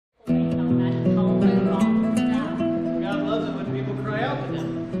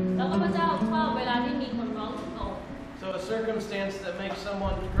circumstance that makes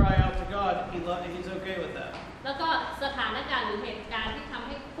someone cry out to God, he's okay with that. แล้วก็สถานการณ์หรือเหตุการณ์ที่ทำใ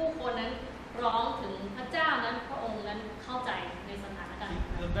ห้ผู้คนนั้นร้องถึงพระเจ้านั้นพระองค์นั้นเข้าใจในสถานการณ์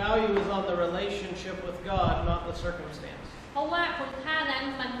The value is on the relationship with God, not the circumstance. เพราะว่าคุณค่านั้น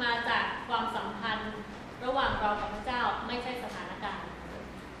มันมาจากความสัมพันธ์ระหว่างเรากับพระเจ้าไม่ใช่สถานการณ์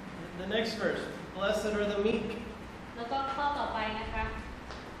The next verse, blessed are the meek. แล้วก็ข้อต่อไปนะคะ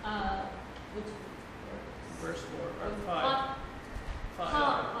Verse 4 or 5. ขอโท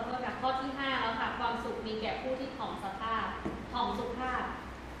ษค่ะข้อที่5แล้วค่ะความสุขมีแก่ผู้ที่ถ่อมสุภาพ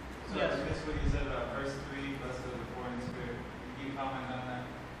So yes. That's what you said about verse 3, blessed are the poor in spirit. Can you comment on that?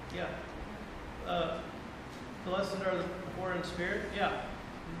 Yeah. Blessed are the poor in spirit. Yeah.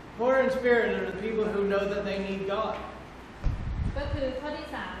 Poor in spirit are the people who know that they need God. ก็คือข้อที่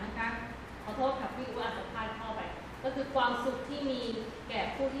3นะคะขอโทษค่ะพี่ว่าอาจจะพลาดเข้าไปก็คือความสุขที่มีแก่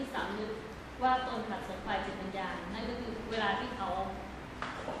ผู้ที่สำนึกว่าตนขัดสนฝ่ายจิตวิญญาณนั่นก็คือเวลาที่เขา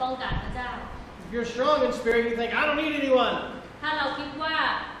ต้องการพระเจ้า If you're strong in spirit, you think, I don't need anyone. ถ้าเราคิดว่า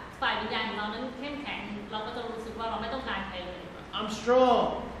ฝ่ายวิญญาณของเรานั้นเข้มแข็งเราก็จะรู้สึกว่าเราไม่ต้องการใครเลย I'm strong.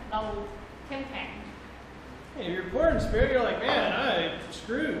 เราเข้มแข็ง Hey, if you're poor in spirit, you're like, man, I'm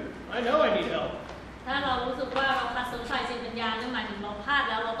screwed. I know I need help. ถ้าเรารู้สึกว่าเราขัดสนฝ่ายจิตวิญญาณนั่นหมายถึงเราพลาด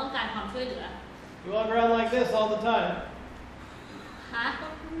แล้วเราต้องการความช่วยเหลือ You walk around like this all the time. ฮะ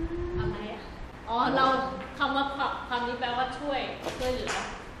อะไรอ่ะอ๋อเราคำว่าคำนี้แปลว่าช่วยเหลือ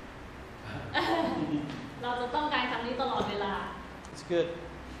เราจะต้องการคำนี้ตลอดเวลา It's good.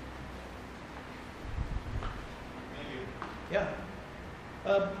 Thank you. Yeah.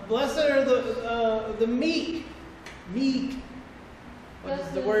 Blessed are the meek. Meek. What is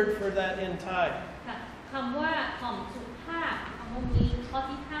the word for that in Thai? ค่ะคำว่าถ่อมสุภาพคำว่ามีข้อ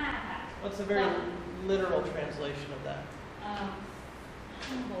ที่5ค่ะ What's the very literal translation of that?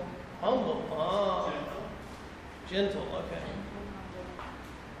 humble Humble. Oh. Gentle. Okay.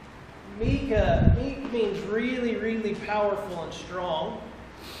 Meek means really, really powerful and strong.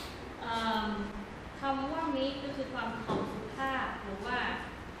 คำว่ามีก็คือความถ่อมสุภาพหรือว่า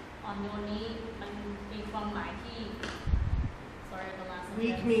อ่อนโยนนี้มันมีความหมายที่ sorry the last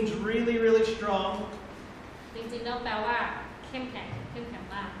Meek means really, really strong จริงๆแล้วแปลว่าเข้มแข็ง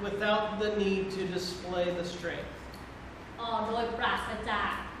มาก without the need to display the strength. โดยปราศจา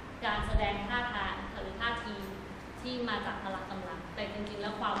กการแสดงท่าทางหรือท่าทีที่มาจากพละกำลังแต่จริงๆแล้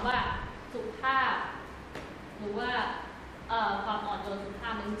วความว่าสุภาพหรือว่าความอ่อนโยนสุภา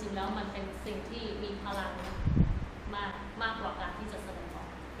พจริงๆแล้วมันเป็นสิ่งที่มีพลังมากกว่าการที่จะแสดงออก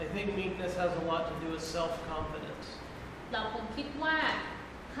I think meekness has a lot to do with self-confidence. เราคงคิดว่า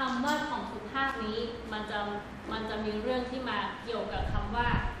คำว่าของสุภาพนี้มันจะมีเรื่องที่มาเกี่ยวกับคำว่า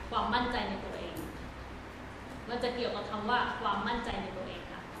ความมั่นใจในตัวเองมันจะเกี่ยวกับคำว่าความมั่นใจในตัวเอง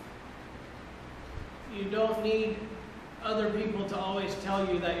ค่ะ You don't need other people to always tell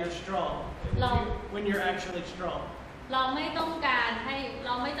you that you're strong when you're actually strong. เราไม่ต้องการให้เร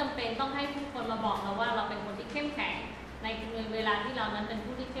าไม่จำเป็นต้องให้ผู้คนมาบอกเราว่าเราเป็นคนที่เข้มแข็งในเวลาที่เรานั้นเป็น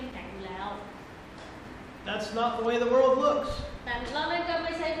ผู้ที่เข้มแข็งอยู่แล้ว That's not the way the world looks. แต่เรานั่นก็ไ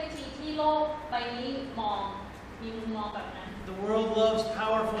ม่ใช่วิธีที่โลกใบนี้มีมุมมองแบบนั้น The world loves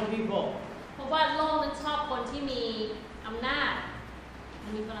powerful people. เพราะว่าโลกมันชอบคนที่มีอำนาจ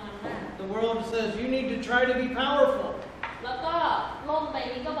มีพลังอำนาจ The world says you need to try to be powerful. แล้วก็โลกใบ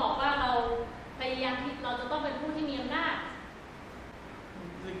นี้ก็บอกว่าเราพยายามที่เราจะต้องเป็นผู้ที่มีอำนาจ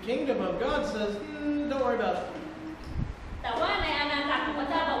The kingdom of God says, don't worry about it. แต่ว่าในอาณาจักรของพระ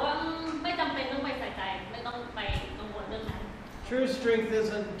เจ้าบอกว่าไม่จำเป็นต้องไปใส่ใจไม่ต้องไปกังวลเรื่องนั้น True strength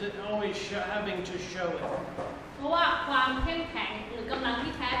isn't always having to show it. เพราะว่าความเข้มแข็งหรือกำลัง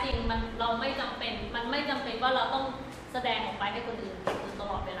ที่แท้จริงมันไม่จำเป็นว่าเราต้องแสดงออกไปให้คนอื่นอยู่ต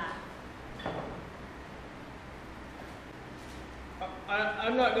ลอดเวลา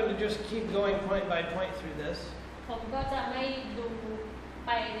I'm not going to just keep going point by point through this. ผมก็จะไม่ดูไป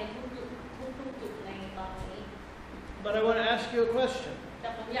ในทุกจุดในตอนนี้ But I want to ask you a question. แต่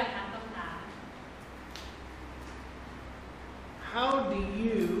ผมอยากถามคำถาม How do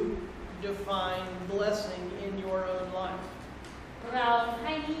you define blessing in your own life? เราใ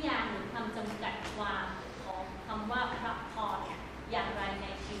ห้นิยามหรือคำจำกัดความของคำว่าพระพรเนี่ยอย่างไรใน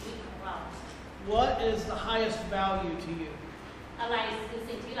ชีวิตของเรา What is the highest value to you? อะไรคือ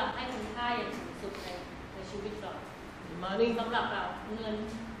สิ่งที่เราให้คุณค่าอย่างสูงสุดในชีวิตเรา Money? สำหรับเราเงิน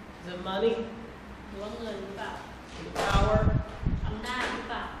Is it money? หรือว่าเงินหรือเปล่า Is it power? อำนาจหรือ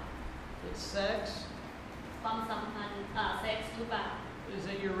เปล่า Is it sex? ความสัมพันธ์เซ็กส์หรือเปล่า Is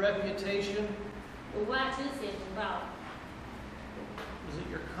it your reputation? หรือว่าชื่อเสียงของเรา Is it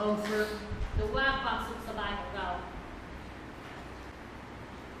your comfort? หรือว่าความสุขสบายของเรา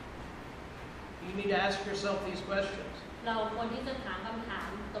You need to ask yourself these questions. เราควรที่จะถามคำถาม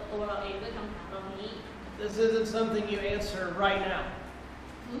กับตัวเราเองด้วยคำถามเหล่านี้ This isn't something you answer right now.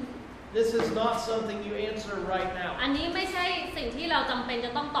 This is not something you answer right now. อันนี้ไม่ใช่สิ่งที่เราจำเป็นจ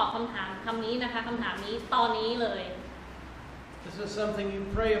ะต้องตอบคำถามคำนี้นะคะคำถามนี้ตอนนี้เลย This is something you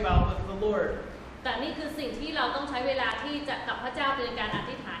pray about with the Lord. แต่นี่คือสิ่งที่เราต้องใช้เวลาที่จะกับพระเจ้าเป็นการอ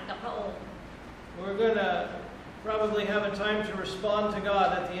ธิษฐานกับพระองค์ We're going to probably have a time to respond to God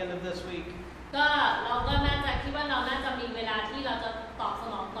at the end of this week. ก็เราก็น่าจะคิดว่าเราน่าจะมีเวลาที่เราจะตอบส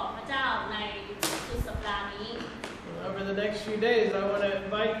นองต่อพระเจ้าในสุดสัปดาห์นี้ Over the next few days, I want to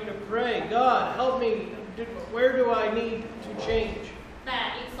invite you to pray. God, help me. Where do I need to change? แต่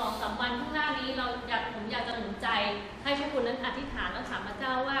อีก 2-3 วันข้างหน้านี้ผมอยากจะหนุนใจให้พวกคุณนั้นอธิษฐานและถามพระเจ้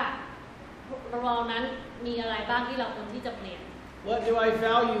าว่าเรานั้นมีอะไรบ้างที่เราควรที่จะเปลี่ยน What do I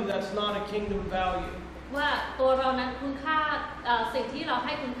value that's not a kingdom value? ว่าตัวเรานั้นคุณค่าสิ่งที่เราใ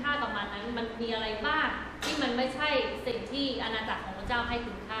ห้คุณค่ากับมันนั้นมันมีอะไรบ้างที่มันไม่ใช่สิ่งที่อาณาจักรของพระเจ้าให้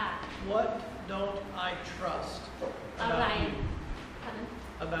คุณค่า What don't I trust อะไร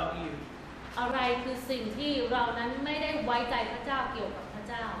about you? อะไรคือสิ่งที่เรานั้นไม่ได้ไว้ใจพระเจ้าเกี่ยวกับพระ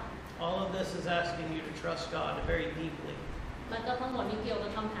เจ้า All of this is asking you to trust God very deeply. มันก็ทั้งหมดนี้เกี่ยวกั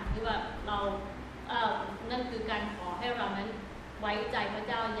บคำถามที่ว่าเรานั่นคือการขอให้เรานั้นไว้ใจพระ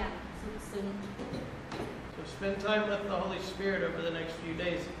เจ้าอย่างสุดซึ้ง So spend time with the Holy Spirit over the next few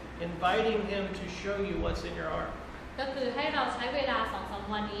days, inviting Him to show you what's in your heart. ก็คือให้เราใช้เวลา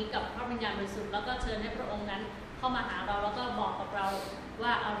 2-3 วันนี้กับพระวิญญาณบริสุทธิ์แล้วก็เชิญให้พระองค์นั้นเข้ามาหาเราแล้วก็บอกกับเราว่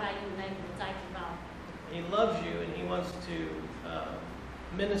าอะไรอยู่ในหัวใจของเรา He loves you and He wants to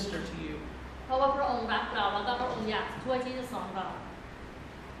minister to you. เพราะว่าพระองค์รักเราแล้วก็พระองค์อยากช่วยที่จะสอนเรา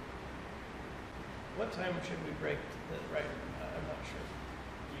What time should we break? Right? I'm not sure.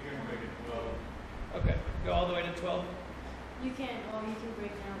 You can break it 12. Okay, go all the way to 12. You can, or you can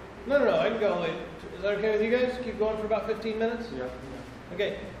break down. No. I can go all the way. Is that okay with you guys? Keep going for about 15 minutes? Yeah.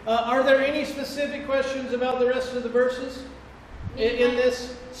 Okay. Are there any specific questions about the rest of the verses in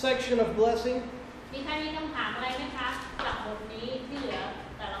this section of blessing? มีใครมีคำถามอะไรไหมคะจากบทนี้ที่เหลือ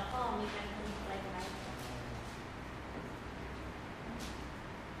แต่ละข้อมีใครมีอะไรไหม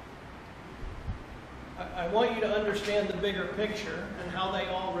I want you to understand the bigger picture and how they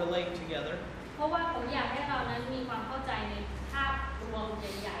all relate together. เพราะว่าผมอยากให้เรานั้นมีความเข้าใจในภาพรวม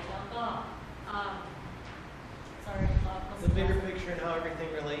ใหญ่ๆแล้วก็The bigger picture and how everything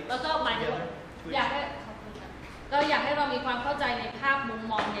relates แล้วก็หมายถึง together. อยากให้ก็อยากให้เรามีความเข้าใจในภาพมุม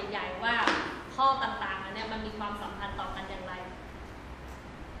มองใหญ่ๆว่าข้อต่างๆอันเนี้ยมันมีความสัมพันธ์ต่อกันอย่างไร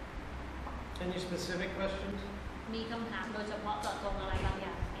Any specific questions? มีคำถามโดยเฉพาะเจาะจงอะไรบางอย่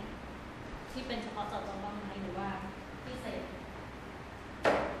างไหมที่เป็นเฉพาะเจาะจงบ้างไหมหรือว่าพิเศษ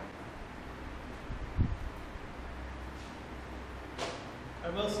I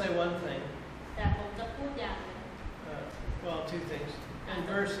will say one thing. แต่ผมจะพูดอย่างหนึ่ง Well, two things. In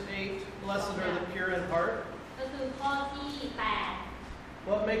verse 8, blessed are the pure in heart. ก็คือข้อที่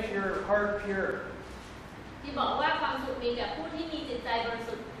What makes your heart pure? 8ที่บอกว่าความสุขมีแก่ผู้ที่มีจิตใจบริ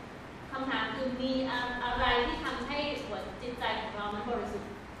สุทธิ์คำถามคือมีอะไรที่ทำให้หัวจิตใจของเรานั้นบริสุทธิ์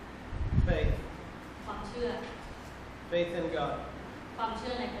Faith. ความเชื่อ Faith in God. ความเชื่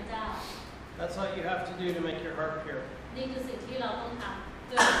อในพระเจ้า That's what you have to do to make your heart pure. นี่คือสิ่งที่เราต้องทำเ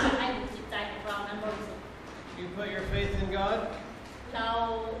พื่อให้จิตใจของเรานั้นบริสุทธิ์ You put your faith in God, เรา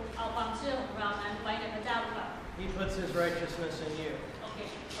เอาความเชื่อของเรานั้นไว้ในพระเจ้าหรือเปล่า He puts His righteousness in you. โอเค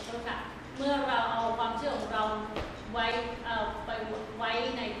ขอโทษค่ะเมื่อเราเอาความเชื่อของเราไว้ไปไว้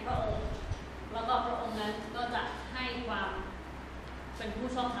ในพระองค์แล้วก็พระองค์นั้นก็จะให้ความเป็นผู้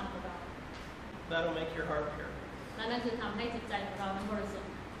ชอบธรรมของเรา That'll make your heart pure. และนั่นคือทำให้จิตใจของเรานั้นบริสุท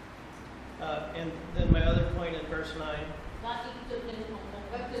ธิ์ And then my other point in verse 9, และอีกจุดหนึ่งของผม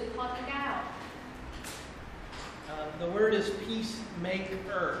ก็คือข้อที่ the word is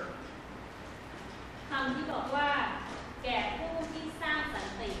peacemaker. 9คำที่บอกว่าแก่ผู้ที่สร้างสัน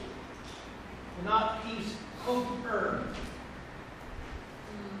ติ Not peace, hoper.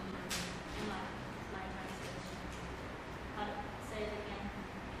 My translation. Say it again.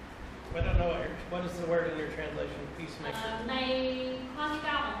 I don't know what is the word in your translation, peacemaker. ในข้อที่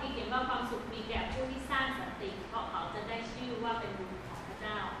 9 ของที่เขียนว่าความสุขมีแก่ผู้ที่สร้างสันติเพราะเขาจะได้ชื่อว่าเป็นบุตรของพระเ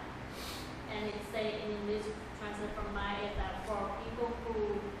จ้า and it say in English translate from my that for people who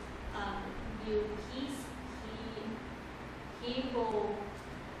build peace he will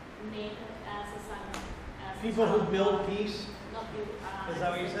make as a son People who build peace. not build Is that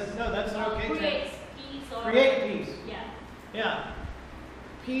what you said? No, that's not okay. create peace or Create peace. yeah Yeah.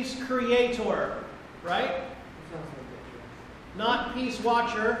 Peace creator, right? Not peace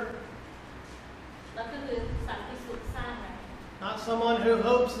watcher. แล้วก็คือสันติสุขสร้างอะไร Not someone who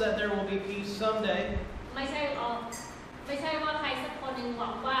hopes that there will be peace someday. ไม่ใช่ ไม่ใช่ว่าใครสักคนหนึ่งหวั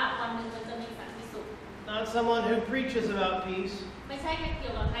งว่าวันหนึ่งมันจะมีสันติสุข Not someone who preaches about peace. ไม่ใช่แค่เกี่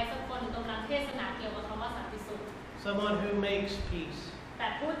ยวกับใครสักคนหนึ่งกำลังเทศนาเกี่ยวกับคำว่าสันติสุข Someone who makes peace. แต่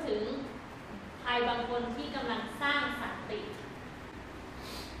พูดถึงใครบางคนที่กำลังสร้างสันติ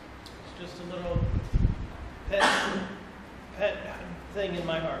It's just a little pet thing in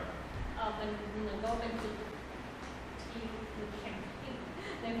my heart. เป็นเหมือนก็เป็นจุดที่แข็ง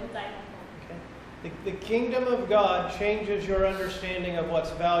ในหัวใจของผม Okay. The kingdom of God changes your understanding of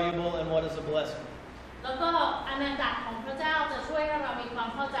what's valuable and what is a blessing. แล้วก็อาณาจักรของพระเจ้าจะช่วยให้เรามีความ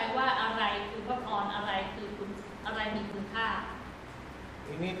เข้าใจว่าอะไรคือพระพรอะไรคืออะไรมีคุณค่า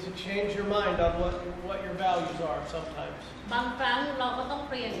You need to change your mind on what your values are sometimes. บางครั้งเราก็ต้อง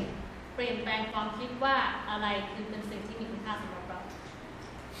เปลี่ยนแปลงความคิดว่าอะไรคือเป็นสิ่งที่มีคุณค่าสำหรับเรา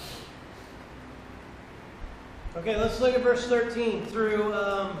Okay, let's look at verse 13 through,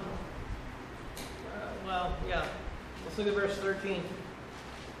 let's look at verse 13.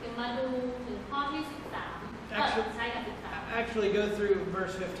 เดี๋ยวมาดูถึงข้อที่13ใช่กับ13 Actually, go through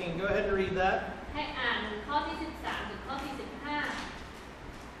verse 15. Go ahead and read that. ให้อ่านข้อที่13ถึงข้อที่15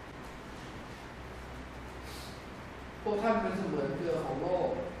 พวกท่านเป็นเสมือนเกลือของโลก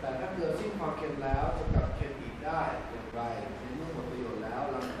แต่ถ้าเกลือสิ้นความเค็มแล้วจะกลับเค็มอีกได้อย่างไรในเมื่อหมดประโยชน์แล้ว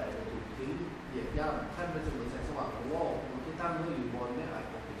ลำแต่จะถูกทิ้งเหยียบย่ำท่านเป็นเสมือนแสงสว่างของโลกดวงที่ตั้งเมื่ออยู่บนไม่อาจ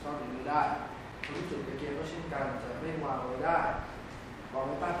ปกปิดซ่อนอยู่ไม่ได้คนที่จุดตะเกียงก็เช่นกันจะไม่วางไว้ได้วางไ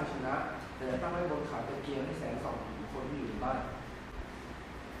ว้ใต้ภาชนะแต่ตั้งไว้บนขาตะเกียงให้แสงส่องถึงคนที่อยู่ในบ้าน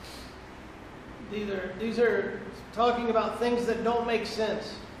These are talking about things that don't make sense.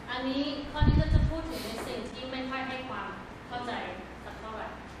 อันนี้ข้อนี้ก็จะพูดถึงในสิ่งที่ไม่ค่อยให้ความเข้าใจสักเท่าไหร่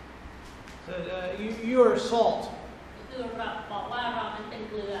So, you are salt. คือเราบอกว่าเรานั้นเป็น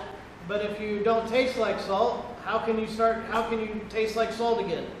เกลือ But if you don't taste like salt, how can you taste like salt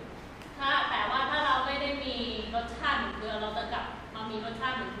again? แต่ว่าถ้าเราไม่ได้มีรสชาติเหมือนเกลือเราจะกลับมามีรสชา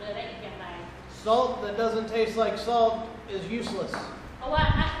ติเหมือนเกลือได้อีกอย่างไร Salt that doesn't taste like salt is useless. เพราะว่า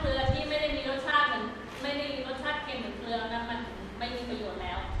ถ้าเกลือที่ไม่ได้มีรสชาติเหมือนไม่ได้มีรสชาติเค็มเหมือนเกลือนั้นมันไม่มีประโยชน์แ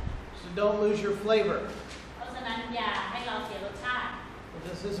ล้ว So don't lose your flavor. เพราะฉะนั้นอย่าให้เราเสียรสชาติ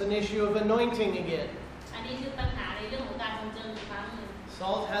This is an issue of anointing again. อันนี้คือปัญหาในเรื่องของการทรงเจิมอีกครั้งหนึ่ง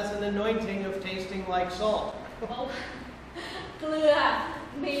Salt has an anointing of tasting like salt. เพราะว่าเกลือ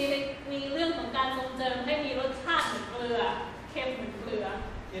มีเรื่องของการทรงเจิมให้มีรสชาติเหมือนเกลือเค็มเหมือนเกลือ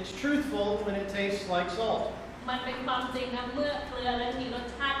It's truthful when it tastes like salt. มันเป็นความจริงนะเมื่อเกลือนั้นมีรส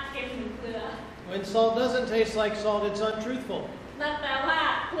ชาติเค็มเหมือนเกลือ When salt doesn't taste like salt, it's untruthful. นั่นแปลว่า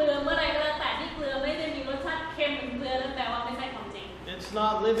เกลือเมื่อไรก็แล้วแต่ที่เกลือไม่ได้มีรสชาติเค็มเหมือนเกลือนั่นแปลว่าไม่ใช่ความจริง It's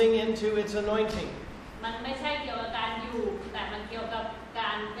not living into its anointing. มันไม่ใช่เกี่ยวกับการอยู่แต่มันเกี่ยวกับกา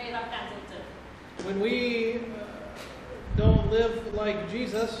รได้รับการทรงเจิม When we don't live like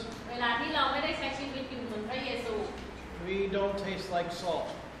Jesus, เวลาที่เราไม่ได้ใช้ชีวิตอยู่เหมือนพระเยซู we don't taste like salt.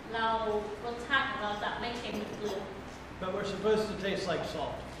 เรารสชาติของเราจะไม่เค็มเหมือนเกลือ But we're supposed to taste like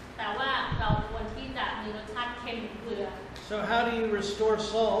salt. แต่ว่าเราควรที่จะมีรสชาติเค็มเหมือนเกลือ So how do you restore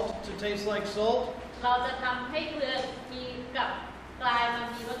salt to taste like salt? เราจะทำให้เกลือมีกลายมา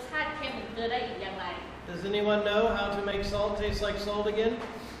มีรสชาติเค็มเหมือนเกลือได้อีกอย่างไร Does anyone know how to make salt taste like salt again?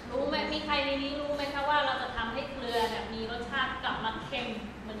 รู้ไหมมีใครในนี้รู้ไหมคะว่าเราจะทำให้เกลือเนี่ยมีรสชาติกลับมาเค็ม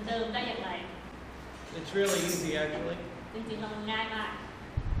เหมือนเดิมได้อย่างไร It's really easy, actually. จริงๆมันง่ายมาก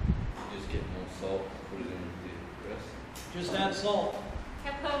Just get more salt, put it in the rest. Just add salt. แ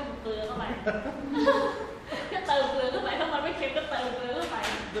ค่เพิ่มเกลือเข้าไป แค่เติมเกลือเข้าไปถ้ามันไม่เค็มก็เติมเกลือเข้าไป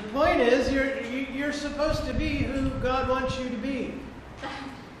The point is, you're supposed to be who God wants you to be.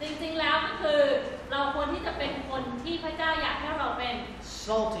 จริงๆแล้วก็คือเราควรที่จะเป็นคนที่พระเจ้าอยากให้เราเป็น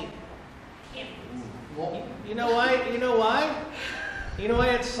Salty. เค็ม You know why? You know why? You know why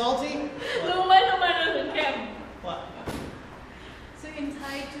it's salty? รู้ไหมทำไมเราถึงเค็ม What? So in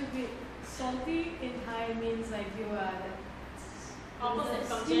Thai to be salty in Thai means like you are opposite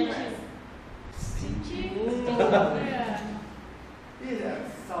from generous stingy. Mm. Yeah. These are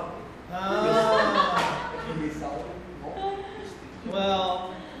salty. Ah, Can be salty. No. well,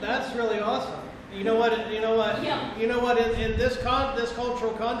 that's really awesome. You know what? Yeah. You know what? In this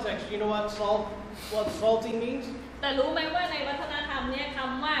cultural context, you know what salty means? แต่รู้ไหมว่าในวัฒนธรรมเนี่ยค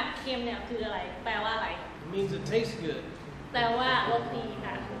ำว่าเค็มเนี่ยคืออะไร แปลว่าอะไร It means it tastes good. แปลว่ารสดี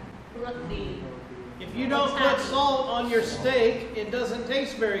ค่ะรสดี If you don't put salt on your steak, it doesn't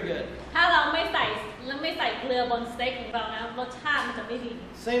taste very good. ถ้าเราไม่ใส่เกลือบนสเต็กของเรานะรสชาติมันจะไม่ดี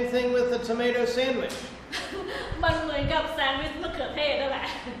Same thing with the tomato sandwich. มันเหมือนกับแซนด์วิชมะเขือเทศนั่นแหละ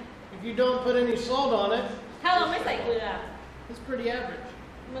If you don't put any salt on it, ถ้าเราไม่ใส่เกลือ it's pretty average.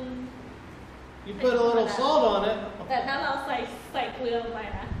 มัน You put a little salt on it, แต่ถ้าเราใส่เกลือลงไป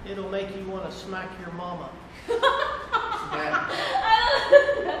นะ it'll make you want to smack your mama. แม่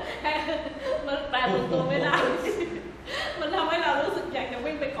มันแปลเป็นตัวไม่ได้ มันทำให้เรารู้สึกอยากจะ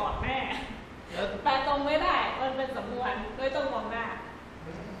วิ่งไปกอดแม่ แปลตรงไม่ได้ มันเป็นสำนวนไม่ต้องมองหน้า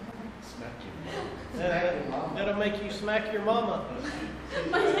Smack your That'll make you smack your mama.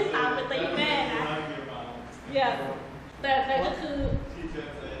 ไม่ใช่ตามไปตีแม่นะ Hug your mom. อย่าแต่ก็คือ She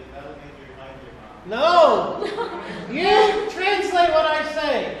translated, that'll make you hug your mom. No! You translate what I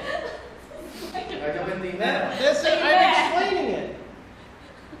say. อยากจะเป็นตีแม่ This is, I'm explaining it.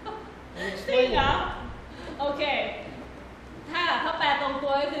 I'm จริง explaining เหรอ it. โอเค ถ้าแปลตรงตั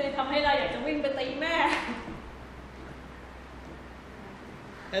วก็คือทำให้เราอยากจะวิ่งไปตีแม่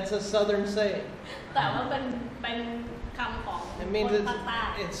That's a southern saying. แต่ว่าเป็นคำของ It ค means นภาคใต้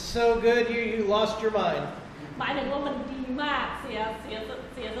it's so good you lost your mind. หมายถึงว่ามันดีมากเสีย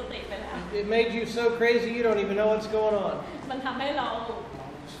สติไปแล้ว It made you so crazy you don't even know what's going on. มันทำให้เรา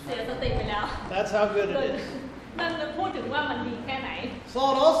เสียสติไปแล้ว That's how good it is. นั่นจะพูดถึงว่ามันดีแค่ไหน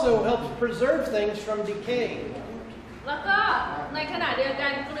Salt also helps preserve things from decay. แล้วก็ในขณะเดียวกั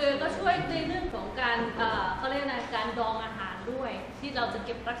นเกลือก็ช่วยในเรื่องของการเขาเรียกนะการดองอาหารด้วย ที่เราจะเ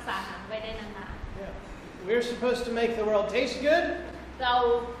ก็บรักษาอาหารไว้ได้นาน Yeah. We're supposed to make the world taste good. ๆเร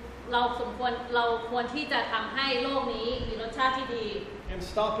าควรที่จะทำให้โลกนี้มีรสชาติที่ดี And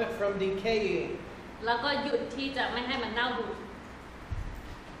stop it from decaying. แล้วก็หยุดที่จะไม่ให้มันเน่าบูด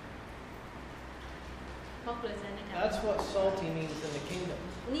เพราะเกลือใช้ในการ That's what salty means in the kingdom.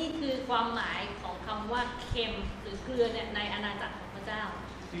 นี่คือความหมายของคำว่าเค็มหรือเกลือเนี่ยในอาณาจักรของพระเจ้า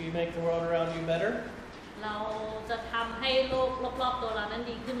Do you make the world around you better? เราจะทำให้โลกรอบๆตัวเรานั้น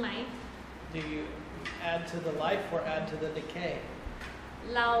ดีขึ้นไหม Do you add to the life or add to the decay?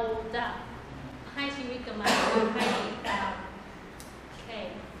 เราจะให้ชีวิตกับมันหรือให้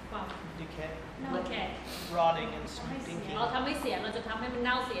ความ Decay. โอเค Rotting and stinking. เราทำให้เสียเราจะทำให้มันเ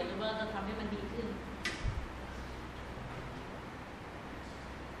น่าเสียหรือว่าเราจะทำให้มันดีขึ้น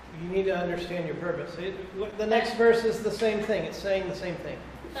You need to understand your purpose. The next verse is the same thing. It's saying the same thing.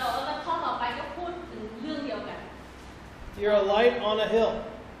 แต่ว่าข้อต่อไปก็พูดถึงเรื่องเดียวกัน You're a light on a hill.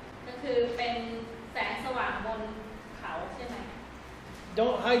 ก็คือเป็นแสงสว่างบนเขาใช่ไหม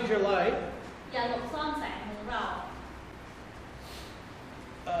Don't hide your light. อย่าหลบซ่อนแสงของเรา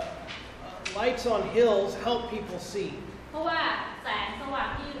Lights on hills help people see. เพราะว่าแสงสว่าง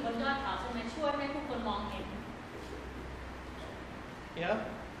ที่อยู่บนยอดเขาใช่ไหมช่วยให้ผู้คนมองเห็น Yeah?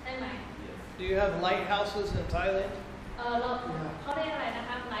 ใช่ไหม Do you have lighthouses in Thailand? เราเขาเรียกอะไรนะค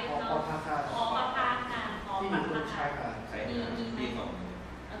ะไลท์เรา หอประภาคาร หอประภาคารหอ ที่อ ประ ยู่บ ภาน ชาย คาร หาด มีไหม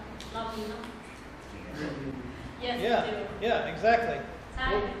เรามีเนาะ yes Yeah, we do yeah, exactly. ใช่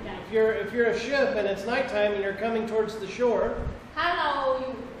เหมือนกัน If you're a ship and it's nighttime and you're coming towards the shore, ถ้าเราอ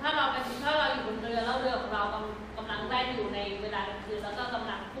ยู่บนเรือแล้วเรือของเรากำลังแล่นอยู่ในเวลากลางคืนแล้วก็กำ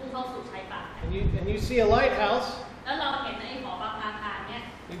ลังพุ่งเข้าสู่ชายฝั่ง and you see a lighthouse, แล้วเราเห็นไอ้หอประภาคารเนี่ย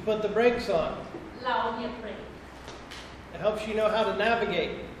you put the brakes on. เราเหยียบเบรก It helps you know how to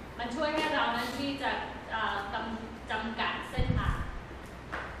navigate. มันช่วยให้เรานั้นที่จะจำกัดเส้นทาง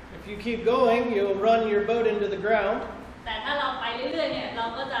If you keep going, you'll run your boat into the ground, แต่ถ้าเราไปเรื่อยๆเนี่ยเรา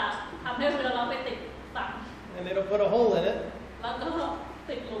ก็จะทำให้เรือเราไปติดฝั่ง and it'll put a hole in it, แล้วก็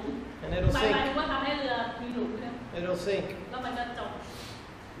ติดหลุม and it'll หมาย sink. ถึงว่าทำให้เรือมีหลุมเนี่ย It'll sink. แล้วมันจะจม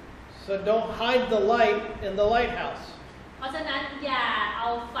So don't hide the light in the lighthouse. เพราะฉะนั้นอย่าเอา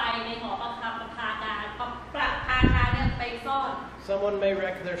ไฟในหอประภาคารเนี่ยไปซ่อน Someone may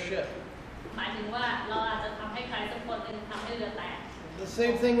wreck their ship. หมายถึงว่าเราอาจจะทำให้ใครสักคนหนึ่งทำให้เรือแตก The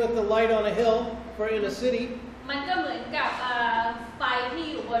same thing with the light on a hill for in a city. มันก็เหมือนกับไฟที่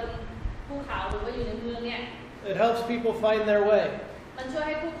อยู่บนภูเขาหรือว่าอยู่ในเมืองเนี่ย It helps people find their way. มันช่วยใ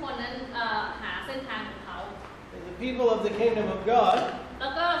ห้ผู้คนนั้นหาเส้นทางของเขา And the people of the kingdom of God แล้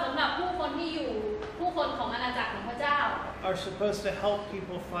วก็สำหรับผู้คนที่อยู่ผู้คนของอาณาจักรของพระเจ้า are supposed to help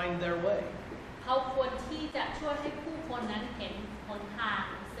people find their way. เขาควรที่จะช่วยให้ผู้คนนั้นเห็นหนทาง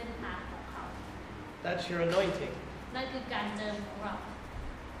เส้นทางของเขา That's your anointing. นั่นคือการเจิมของเรา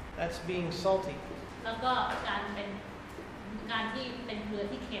That's being salty. แล้วก็การที่เป็นเกลือ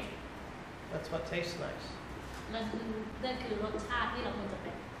ที่เค็ม That's what tastes nice. นั่นคือรสชาติที่เราควรจะเ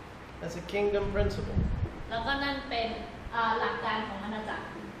ป็น That's a kingdom principle. แล้วก็นั่นเป็นหลักการของอาณาจักร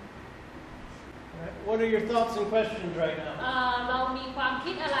All right. What are your thoughts and questions right now? เรามีความ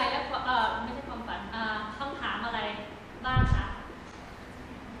คิดอะไรและไม่ใช่ความฝันคำถามอะไรบ้างคะ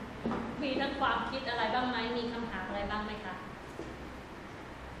มีทั้งความคิดอะไรบ้างไหมมีคำถามอะไรบ้างไหมคะ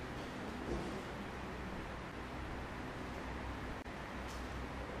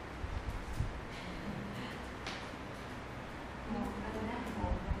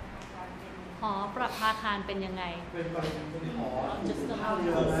หอประภาคารเป็นยังไง เป็นหอ just ท่าเ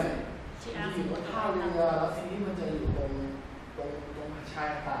รือไหม She มัน asked อยู่บนท่าเรือแล้วทีนี้มันจะอยู่ตรงชาย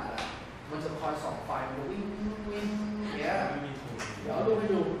หาดอ่ะมันจะคอยส่องไฟมันจะวิ่งอย่างเงี้ยเดี๋ยวดูให้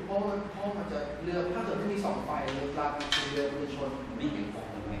ดูเพราะมันจะเรือถ้าเกิดไม่มีส่องไฟเรือลำเรือมันชน ไม่เห็นของ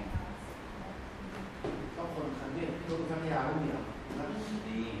เลยไหม ต้องคนคันนี้ดูพัทยาไม่มีหรอกนะ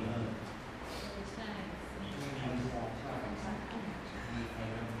ดี ใช่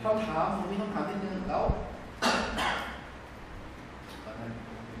คำถามผมมีคำถามนิดนึงแล้ว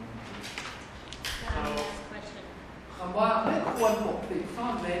question คำว่าไม่ควรปกปิดซ่อ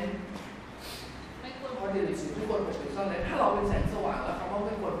นเร้น ไม่ควร พอเดี๋ยวนี้ทุกคนปกปิดซ่อนเร้นถ้าเราเป็นแสงสว่างแล้วคำว่าไ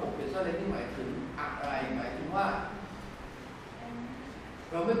ม่ควรปกปิดซ่อนเร้นนี่หมายถึงอะไรหมายถึงว่า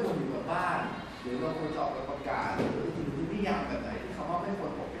เราไม่ควรอยู่กับบ้านหรือเราควรจะออกไปประกาศหรือนิยามแบบไหนที่คำว่าไม่คว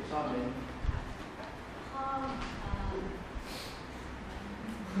รปกปิดซ่อนเร้น ข้อ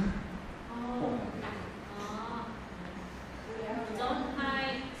don't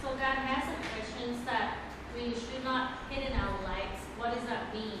hide. So God has some questions that we should not hidden our lights. What does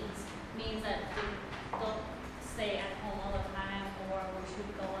that mean? Means that we don't stay at home all the time, or we should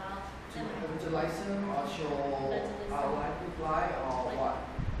go out. to license or show our life with light or what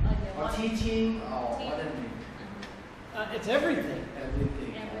Okay, or what? teaching or what does it mean It's everything.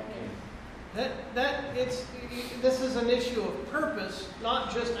 everything Everything. This is an issue of purpose, not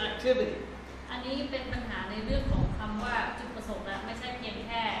just activity. อันนี้เป็นปัญหาในเรื่องของคำว่าจุดประสงค์และไม่ใช่เพียงแ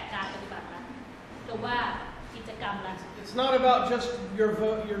ค่การปฏิบัติละหรือว่ากิจกรรมละ It's not about just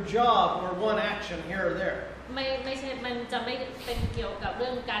your job or one action here or there. ไม่ใช่มันจะไม่เป็นเกี่ยวกับเรื่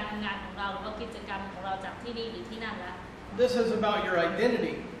องการทำงานของเราหรือว่ากิจกรรมของเราจากที่นี่หรือที่นั่นละ This is about your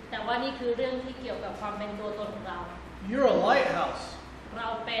identity. แต่ว่านี่คือเรื่องที่เกี่ยวกับความเป็นตัวตนของเรา You're a lighthouse. เรา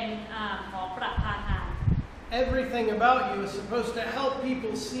เป็นหอประภาคาร Everything about you is supposed to help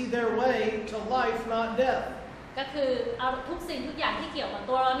people see their way to life, not death. ก็คือเอาทุกสิ่งทุกอย่างที่เกี่ยวกับ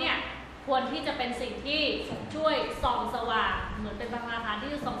ตัวเราเนี่ยควรที่จะเป็นสิ่งที่ช่วยส่องสว่างเหมือนเป็นประภาคาร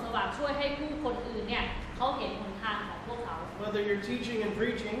ที่จะส่องสว่างช่วยให้ผู้คนอื่นเนี่ยเขาเห็นหนทางของพวกเขา Whether you're teaching and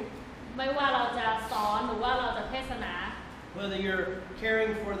preaching, ไม่ว่าเราจะสอนหรือว่าเราจะเทศนา whether you're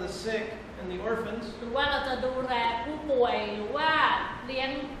caring for the sick and the orphans, หรือว่าเราจะดูแลผู้ป่วยหรือว่าเลี้ยง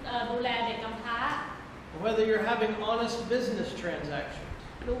ดูแลเด็กกำพร้า whether you're having honest business transactions,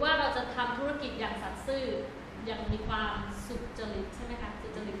 หรือว่าเราจะทำธุรกิจอย่างสัตย์ซื่ออย่างมีความสุจริตใช่ไหมคะสุ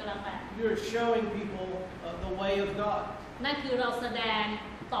จริตก็แล้วแต่ you're showing people the way of God. นั่นคือเราแสดง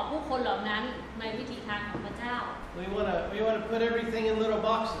ต่อผู้คนเหล่านั้นในวิถีทางของพระเจ้า We want to put everything in little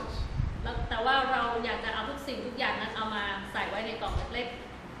boxes. แต่ว่าเราอยากจะเอาทุกสิ่งทุกอย่างนั้นเอามาใส่ไว้ในกล่องเล็ก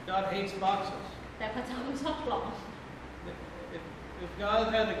God hates boxes. ๆแต่พระเจ้าไม่ชอบกล่อง If God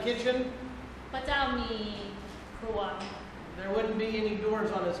had a kitchen, พระเจ้ามีครัว there wouldn't be any doors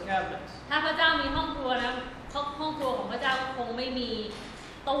on his cabinets. ถ้าพระเจ้ามีห้องครัวนะห้องครัวของพระเจ้าคงไม่มี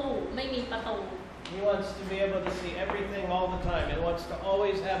ตู้ไม่มีประตู He wants to be able to see everything all the time. He wants to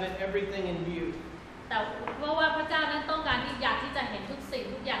always have everything in view. แต่เพราะว่าพระเจ้านั้นต้องการที่อยากที่จะเห็นทุกสิ่ง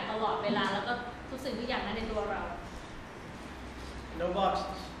ทุกอย่างตลอดเวลาแล้วก็ทุกสิ่งทุกอย่างนั้นในตัวเรา No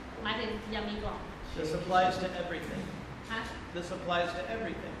boxes. หมายถึงอย่ามีกล่อง This applies to everything. ฮะ This applies to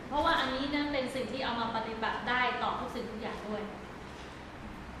everything. เพราะว่าอันนี้นั้นเป็นสิ่งที่เอามาปฏิบัติได้ต่อทุกสิ่งทุกอย่างด้วย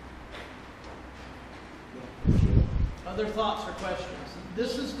Other thoughts or questions?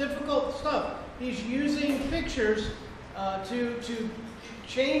 This is difficult stuff. He's using pictures to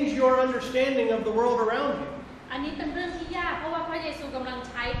change your understanding of the world around you. อันนี้เป็นเรื่องที่ยากเพราะว่าพระเยซูกำลัง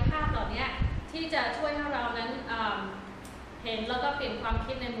ใช้ภาพเหล่านี้ที่จะช่วยให้เรานั้นเห็นแล้วก็เปลี่ยนความ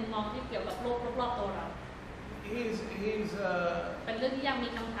คิดในมุมมองที่เกี่ยวกับโลกรอบๆตัวเรา เป็นเรื่องที่ยังมี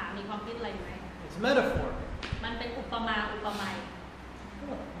คำถามมีความคิดอะไรอยู่ไหม It's metaphor. มันเป็นอุปมาอุปไมย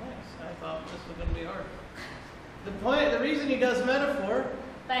Oh, nice. I thought this was going to be hard. The reason he does metaphor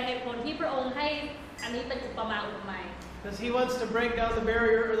แต่เหตุผลที่พระองค์ให้อันนี้เป็นอุปมาอุปไมย because he wants to break down the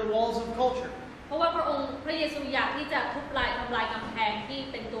barrier or the walls of culture. เพราะว่าพระเยซูอยากที่จะทำลายกำแพงที่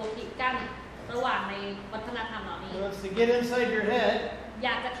เป็นตัวขีดกั้นระหว่างในวัฒนธรรมเหล่านี้ He wants to get inside your head, อย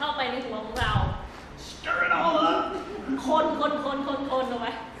ากจะเข้าไปในหัวของเรา stir it all up, คนเอาไ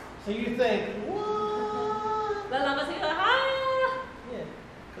ว้ so you think, what? แล้วเราก็คิดว่า Yeah,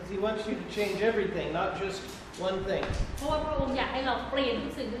 because he wants you to change everything, not just one thing. เพราะว่าพระองค์อยากให้เราเปลี่ยนทุ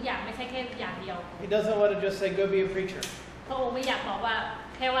กสิ่งทุกอย่างไม่ใช่แค่อย่างเดียว He doesn't want to just say, go be a preacher. พระองค์ไม่อยากบอกว่า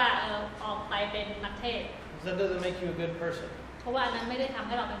แค่ว่าออกไปเป็นนักเทศน์ Because that doesn't make you a good person. เพราะว่านั้นไม่ได้ทำใ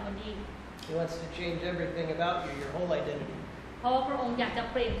ห้เราเป็นคนดี He wants to change everything about you, your whole identity. เพราะว่าพระองค์อยากจะ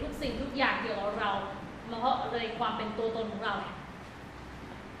เปลี่ยนทุกสิ่งทุกอย่างเกี่ยวกับเราเพราะเลยความเป็นตัวตนของเราเนี่ย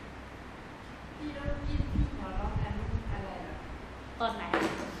พี่หัวเราะกันอะไรนะ ตอนไหน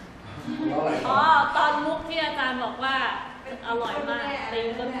แล้วอะไร อ๋อตอนมุกที่อาจารย์บอกว่าอร่อยมากตีน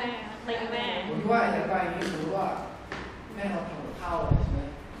ต้นแม่ ตีแม่ ผมคิดว่าอธิบายอย่างนี้สมมติว่าแม่เราทำกับข้าวอะไรใช่ไหม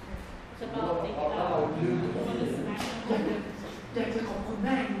จะบ แล้ อ ว กตี เรา เรา ลืมอยากจะขอบคุณแ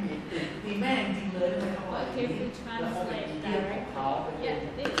ม่จริงๆตีแม่จริงเลยทำไมทำอะไรอย่างนี้แล้วเขาเป็นอีเดียของเขาเป็น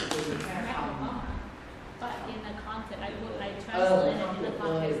แค่ทำ but in the context I would like เออ translate ทำ it หม in the ดเ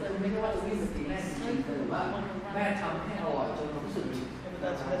ลย context คือ of ไม่ใช่ว่าจะวิ่งไปตีแม่จริงๆแต่ว่าแม่ทำให้อร่อยจนรู้สึก But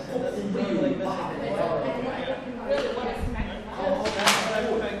that's ควบคุ missing. ม That's ไม่อยู่ totally บ้า missing ไป the แล้ว point. really what is smack Oh, that's what I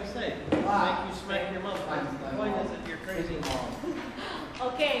was trying to say. Make you smack your mouth. The point is that you're crazy. โอ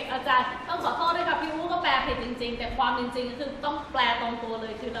เค อาจารย์ต้องขอโทษด้วยค่ะพี่อู้ก็แปลผิดจริงๆ แต่ความเป็นจริงคือต้องแปลตรงตัวเล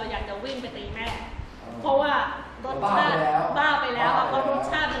ยคือเราอยากจะวิ่งไปตีแม่ เพราะว่ารสชาติบ้าไปแล้วเพราะรส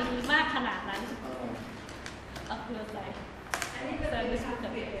ชาติมันดีมากขนาดนั้นเอาเพื่อใส่ อันนี้เป็นการเป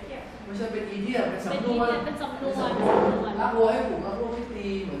รียบเทียบ ไม่ใช่เป็นอีเดียเป็นสำนวน เป็นสำนวน รักวัวให้ผูกรักวัวให้ตี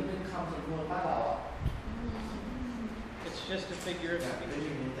เหมือนเป็นคำสำนวนบ้านเราอ่ะ It's just a figure of speech.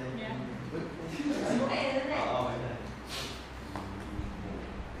 Yeah. เอ๊ะนั่นแหละ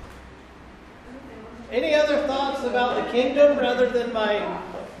Any other thoughts about the kingdom rather than my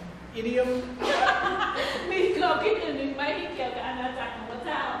idiom? มีความคิดอื่นๆไหมที่เกี่ยวกับอาณาจักรของพระเ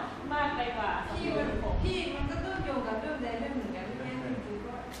จ้ามากไปกว่า พี่มันก็ต้องโยงกับเรื่องใดเรื่องหนึ่งกันไม่งั้นจริงๆ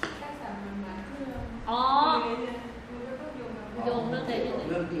ก็แค่สามมันมาเครื่อง อ๋อ มันก็ต้องโยงกับ โยงเรื่องใดเรื่องหนึ่ง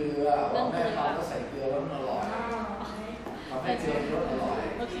เรื่องเกลือบอกแม่ทำก็ใส่เกลือแล้วมันอร่อยทำให้เกลือรสอร่อย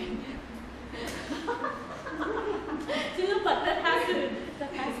โอเคชื่อ but that has to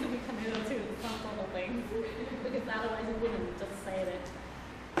be connected to some sort of thing because otherwise you wouldn't just say that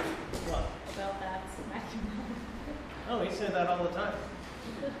What? about that smacking mouth. Oh, he said that all the time.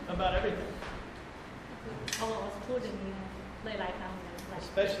 About everything. เขาบอกว่าพูดอย่างนี้หลายๆครั้งเหมือนกัน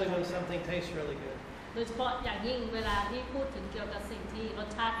Especially when something tastes really good. โดยเฉพาะอย่างยิ่งเวลาที่พูดถึงเกี่ยวกับสิ่งที่รส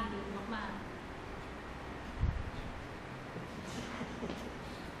ชาติดีๆมาก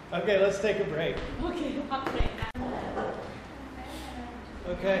Okay, let's take a break. ๆโอเคพักเบรกนะ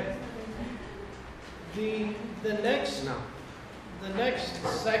Okay. The next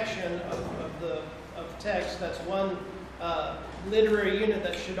section of text, that's one literary unit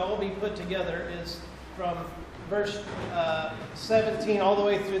that should all be put together, is from verse 17 all the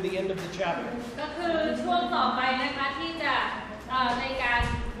way through the end of the chapter. ก็คือช่วงต่อไปนะคะที่จะในการ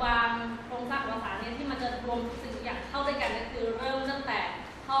วางโครงสร้างภาษาเนี่ยที่มันจะรวมสิ่งอย่างเข้าด้วยกันก็คือเริ่มตั้งแต่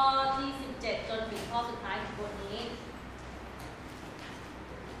ข้อที่ 17 จนถึงข้อสุดท้ายของบทนี้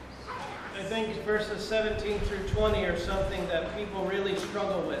I think verses 17 through 20 are something that people really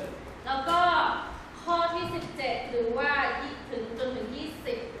struggle with. แล้วก็ข้อที่ 17 หรือว่าถึงจนถึง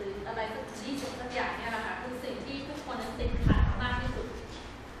 20 หรืออะไรสัก20สักอย่างเนี่ยแหละค่ะคือสิ่งที่ทุกคนนั้นติดขัดมากที่สุด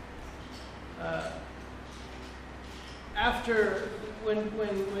After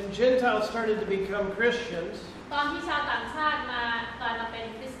when Gentiles started to become Christians, ตอนที่ชาวต่างชาติมากลายมาเป็น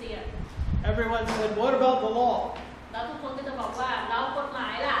คริสเตียน everyone said, "What about the law?" แล้วทุกคนก็จะบอกว่าแล้วกฎหมา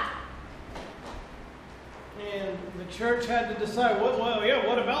ยล่ะ And the church had to decide, what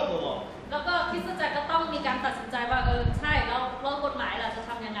about the law? แล้วก็คริสตจักรก็ต้องมีการตัดสินใจว่าใช่แล้วกฎหมายล่ะจะ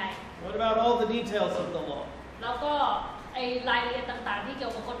ทำยังไง What about all the details of the law? แล้วก็ไอ้รายละเอียดต่างๆที่เกี่ย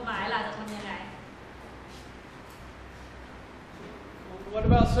วกับกฎหมายล่ะจะทำยังไง What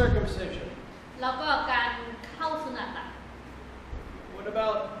about circumcision? แล้วก็การเข้าสุนัตล่ะ What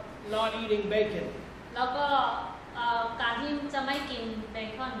about not eating bacon? แล้วก็การที่จะไม่กินเบ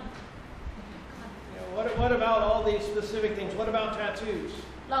คอน What about all these specific things? What about tattoos?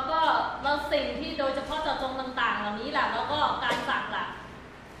 แล้วก็เราสิ่งที่โดยเฉพาะเจาะจงต่างๆเหล่านี้ล่ะแล้วก็การสักล่ะ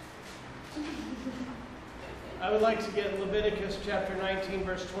I would like to get Leviticus chapter 19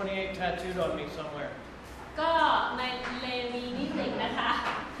 verse 28 tattooed on me somewhere. ก็ในเลวีนิตินะคะ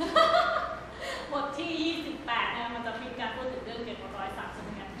บทที่ 28นะมันจะมีการพูดถึงเรื่องเกี่ยวกับรอยสักใช่ไหม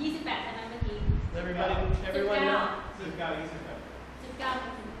คะ28ใช่ไหมเมื่อกี้ Everyone know? 19ถึง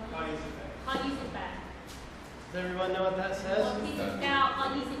ข้อ28 Does everyone know what that บ says? ทที่19ข้อ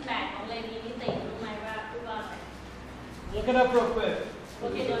28ของเลวีนิติรู้ไหมว่าพูดว่าอะไร Look it up real quick. โอ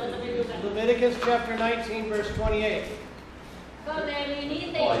เคเดี๋ยวเราจะไปดูกัน Leviticus chapter 19 verse 28. ก็เลวีนิ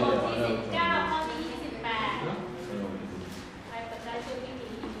ติบทที่19ข้อที่28ใครเปิดได้ช่วยพี่มี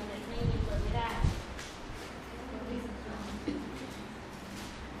อินเทอร์เน็ตไม่มีเปิดไม่ได้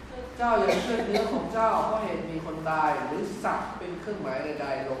เจ้าอย่าเชื่อเนื้อของเจ้าเพราะเห็นมีคนตายหรือสักเป็นเครื่องหมายใด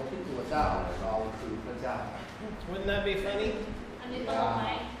ๆลงที่ตัวเจ้าเราคือพระเจ้า Wouldn't that be funny? อันนี้ตลกไหม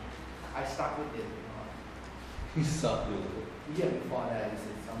I stuck with it. He sucked with it. Year before that, he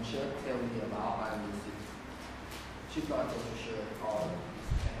said, some shirt tell me about my music. Should not just a shirt or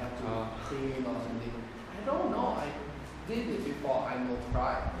I have to clean or something. I don't know. I did it before. I know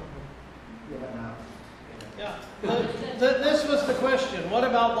pride. Yeah, but now. Yeah. This was the question. What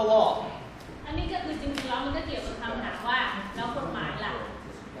about the law? อันนี้ก็คือจริงๆแล้วมันก็เกี่ยวกับคำถามว่าแล้วกฎหมายล่ะ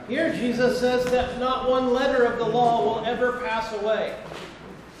Here Jesus says that not one letter of the law will ever pass away.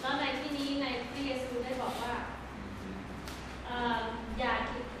 แล้วในที่นี้ในพระเยซูได้บอกว่าอย่า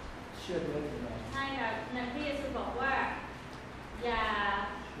คิด เชื่อด้วยถึงไหม ใช่ค่ะในพระเยซูบอกว่าอย่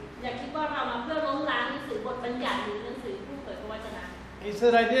าคิดว่าเรามาเพื่อล้มล้างหนังสือบทบัญญัติหรือหนังสือผู้เผยพระวจนะ He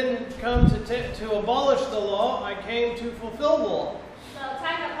said, I didn't come to abolish the law, I came to fulfill the law. ใ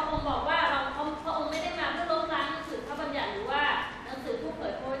ช่ค่ะพระองค์บอกว่าพระองค์ไม่ได้มาเพื่อล้มล้างหนังสือพระบัญญัติหรือว่าหนังสือผู้เผ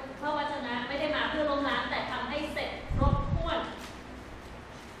ยพระวจนะไม่ได้มาเพื่อล้มล้างแต่ทำให้เสร็จครบถ้วน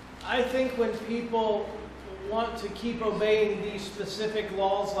I think when people want to keep obeying these specific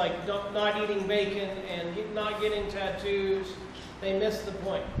laws like not eating bacon and not getting tattoos, they miss the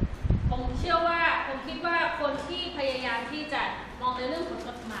point. ผมคิดว่าคนที่พยายามที่จะมองในเรื่องของก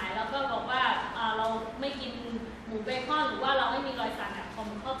ฎหมายแล้วก็บอกว่าเราไม่กินหมูเบคอนหรือว่าเราไม่มีรอยสักผม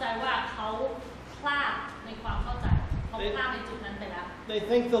เข้าใจว่าเขาพลาดในความเข้าใจเขาพลาดในจุดนั้นไปแล้ว They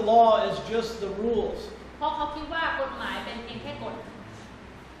think the law is just the rules. เพราะเขาคิดว่ากฎหมายเป็นเพียงแค่กฎ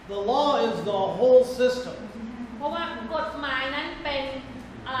The law is the whole system. เพราะว่ากฎหมายนั้นเป็น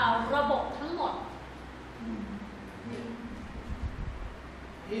ระบบทั้งหมด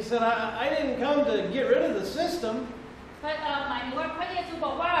He said, I didn't come to get rid of the system. หมายถึงว่าพระเยซูบ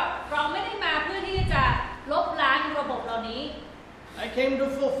อกว่าเราไม่ได้มาเพื่อที่จะลบล้างระบบเหล่านี้ I came to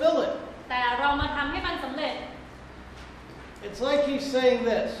fulfill it. แต่เรามาทำให้มันสำเร็จ It's like he's saying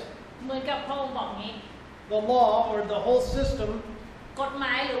this. เหมือนกับพระองค์บอกงี้ The law or the whole system กฎหม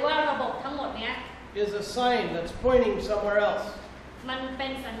ายหรือว่าระบบทั้งหมดเนี้ย is a sign that's pointing somewhere else. มันเป็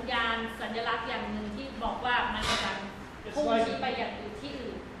นสัญลักษณ์อย่างหนึ่งที่บอกว่ามันกำลังพุ่งชี้ไปอย่างอื่นที่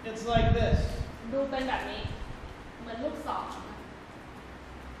อื่น It's like this. ดูเป็นแบบนี้เหมือนลูกศร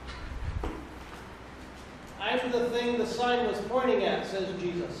I'm the thing the sign was pointing at, says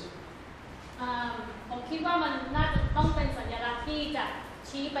Jesus. ผมคิดว่ามันน่าจะต้องเป็นสัญลักษณ์ที่จะ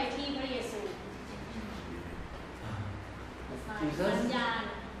ชี้ไปที่พระเยซูสัญญาณ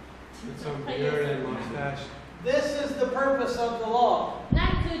It's some beard and mustache. This is the purpose of the law, นั่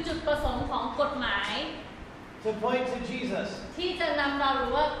นคือจุดประสงค์ของกฎหมาย to point to Jesus. ที่จะนำเราหรื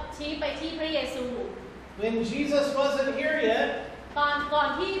อว่าชี้ไปที่พระเยซู When Jesus wasn't here yet, ก่อน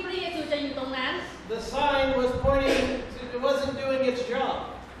ที่พระเยซูจะอยู่ตรงนั้น the sign was pointing, it wasn't doing its job.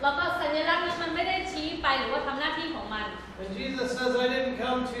 แล้วก็สัญลักษณ์นั้นมันไม่ได้ชี้ไปหรือว่าทำหน้าที่ของมัน When Jesus says, I didn't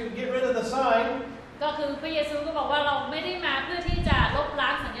come to get rid of the sign, ก็คือพระเยซูก็บอกว่าเราไม่ได้มาเพื่อที่จะลบล้า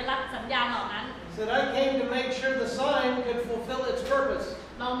งสัญลักษณ์สัญญาณเหล่านั้น he said, I came to make sure the sign could fulfill its purpose.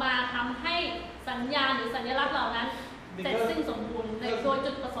 เรามาทำให้สัญญาณหรือสัญลักษณ์เหล่านั้นเสร็จสิ้นสมบูรณ์ในโดย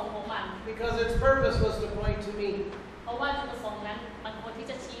จุดประสงค์ของมัน Because its purpose was to point to me. เพราะว่าจุดประสงค์นั้นมันควรที่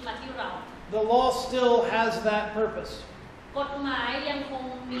จะชี้มาที่เรา The law still has that purpose. กฎหมายยังคง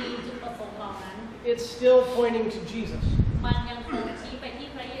มีจุดประสงค์เหล่านั้น It's still pointing to Jesus. มันยังคงชี้ไปที่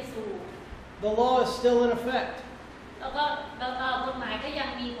พระเยซู The law is still in effect. แล้วก็กฎหมายก็ยัง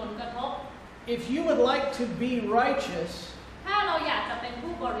มีผลกระทบ If you would like to be righteous ถ้าเราอยากจะเป็น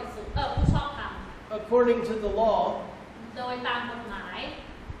ผู้บริสุทธิ์ผู้ชอบธรรม according to the law, โดยตามกฎหมาย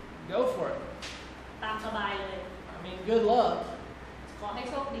go for it. ตามสบายเลย I mean, good luck. ขอให้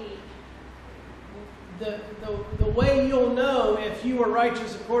โชคดี The way you'll know if you are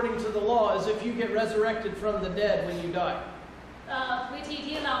righteous according to the law is if you get resurrected from the dead when you die. วิธี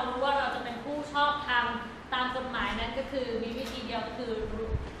ที่เรารู้ว่าเราจะเป็นผู้ชอบธรรมตามกฎหมายนั้นก็คือมีวิธีเดียวก็คือ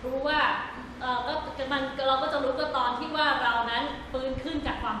รู้ว่าเราก็จะรู้ก็ตอนที่ว่าเรานั้นฟื้นขึ้นจ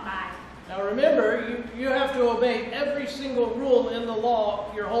ากความตาย Now remember, you have to obey every single rule in the law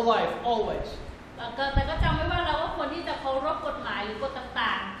your whole life, always. แต่ก็จำไว้ว่าเราก็ควรที่จะเคารพกฎหมายหรือกฎต่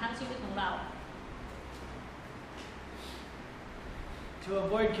างๆทั้งชีวิตของเรา To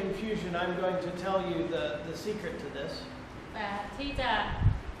avoid confusion, I'm going to tell you the secret to this. แต่ที่จะ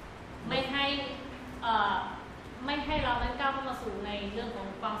ไม่ให้เรานั้นก้าวเข้ามาสู่ในเรื่องของ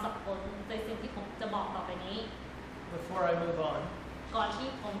ความสับสนในสิ่งที่ผมจะบอกต่อไปนี้ Before I move on, ก่อนที่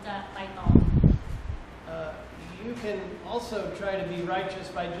ผมจะไปต่อ you can also try to be righteous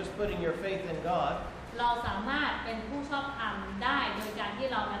by just putting your faith in God. เราสามารถเป็นผู้ชอบธรรมได้โดยการที่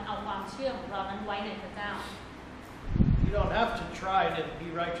เรานั้นเอาความเชื่อของเรานั้นไว้ในพระเจ้า You don't have to try to be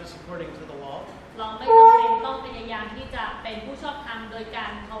righteous according to the law. เราไม่จำเป็นต้องพยายามที่จะเป็นผู้ชอบธรรมโดยกา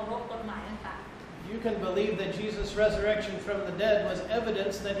รเคารพกฎหมายต่าง You can believe that Jesus' resurrection from the dead was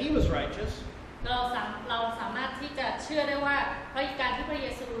evidence that he was righteous. ๆเราสามารถที่จะเชื่อได้ว่าการที่พระเย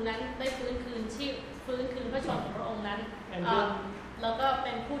ซูนั้นได้ฟื้นคืนพระชนของพระองค์นั้นแล้วก็เ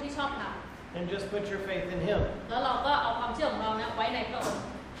ป็นผู้ที่ชอบธรรม And just put your faith in him. แล้วเราก็เอาความเชื่อของเรานะไว้ในพระองค์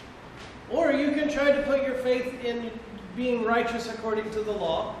Or you can try to put your faith in being righteous according to the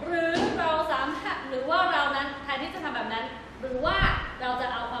law. หรือเราสามารถหรือว่าเรานั้นแทนที่จะทำแบบนั้น หรือว่าเราจะ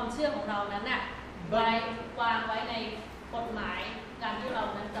เอาความเชื่อของเรานั้นน่ะไว้วางไว้ในกฎหมายการที่เรา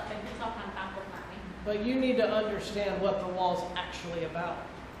นั้นจะเป็นผู้ชอบธรรมตามกฎหมาย But you need to understand what the law is actually about.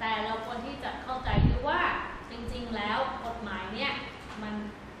 แต่เราควรที่จะเข้าใจด้วยว่าจริงๆแล้วกฎหมายเนี่ยมัน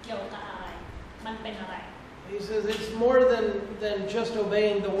เกี่ยวกับอะไรมันเป็นอะไร He says it's more than just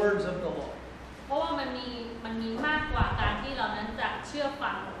obeying the words of the law. เพราะว่ามันมีมากกว่าการที่เรานั้นจะเชื่อ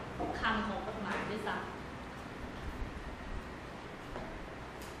ฟังคำของกฎหมายด้วยซ้ำ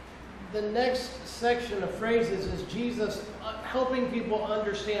The next section of phrases is Jesus helping people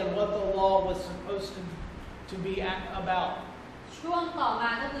understand what the law was supposed to be about. ช่วงต่อมา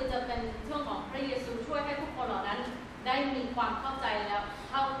ก็คือจะเป็นช่วงของพระเยซูช่วยให้ผู้คนเหล่านั้นได้มีความเข้าใจแล้ว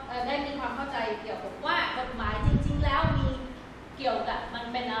ได้มีความเข้าใจเกี่ยวกับว่ากฎหมายจริงๆแล้วมีเกี่ยวกับมัน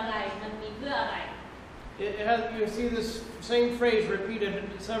เป็นอะไรมันมีเพื่ออะไร You see this same phrase repeated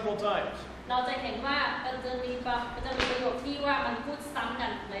several times. เราจะเห็นว่ามันจะมีประโยคที่ว่ามันพูดซ้ำกั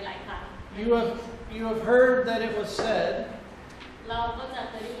นหลายๆครั้ง You have heard that it was said. เราก็จะ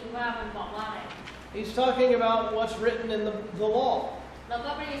เคยได้ยินว่ามันบอกว่าอะไร He's talking about what's written in the law. แล้วก็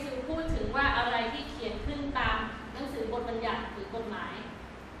พระเยซูพูดถึงว่าอะไรที่เขียนขึ้นตามหนังสือบทบัญญัติหรือกฎหมาย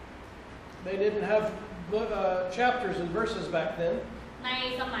They didn't have chapters and verses back then. ใน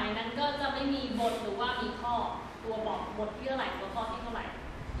สมัยนั้นก็จะไม่มีบทหรือว่ามีข้อตัวบอกบทที่เท่าไหร่ตัวข้อที่เท่าไหร่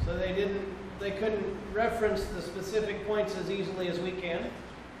So they couldn't reference the specific points as easily as we can.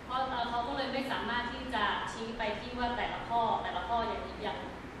 เพราะเขาก็เลยไม่สามารถที่จะชี้ไปที่ว่าแต่ละข้ออย่าง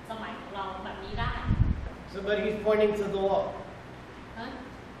สมัยของเราแบบนี้ได้ So, but he's pointing to the law. นะ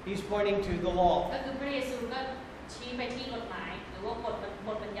He's pointing to the law. ก็คือพระเยซูก็ชี้ไปที่กฎหมายหรือว่าบ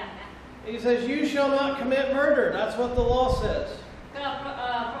ทบัญญัตินะ He says, "You shall not commit murder." That's what the law says. ก็พระ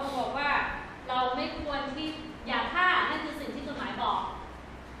องค์บอกว่าเราไม่ควรที่อย่าฆ่านั่นคือสิ่งที่กฎหมายบอก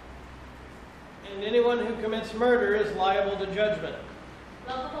And anyone who commits murder is liable to judgment. เ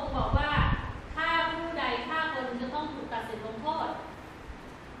ราก็คงบอกว่าถ้าผู้ใดฆ่าคนจะต้องถูกตัดสินลงโทษ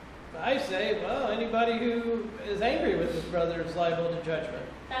I say, well, anybody who is angry with his brother is liable to judgment.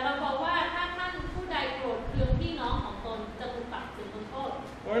 แต่เราบอกว่าถ้าท่านผู้ใดโกรธเคืองพี่น้องของตนจะถูกตัดสินลงโทษ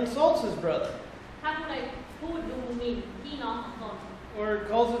Or insults his brother. ถ้าผู้ใดพูดดูหมิ่นพี่น้องของตน Or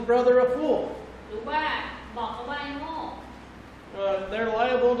calls his brother a fool. หรือว่าบอกเขาว่าไอ้โง่ They're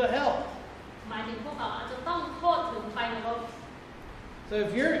liable to hell. หมายถึงพวกเขาอาจจะต้องโทษถึงไฟนรก So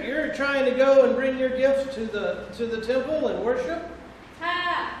if you're trying to go and bring your gifts to the temple and worship, ถ้า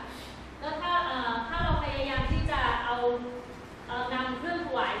เราพยายามที่จะเอานำเครื่องถ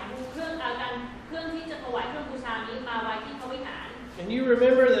วายเครื่องที่จะถวายเครื่องบูชานี้มาไว้ที่พระวิหาร and you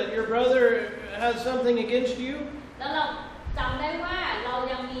remember that your brother has something against you, แล้วเราจำได้ว่าเรา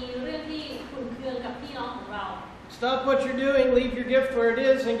ยังมีเรื่องที่ขุ่นเคืองกับพี่น้องของเรา stop what you're doing, leave your gift where it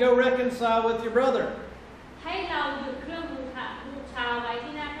is, and go reconcile with your brother. ให้เราหยุดเครื่องบูชาไว้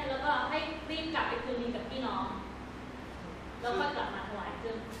ที่หน้าแท่นแล้วก็ให้รีบกลับไปคืนดีกับพี่น้องแล้วก็กลับมาถวายเค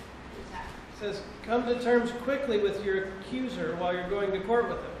รื่องบูชา It says, come to terms quickly with your accuser while you're going to court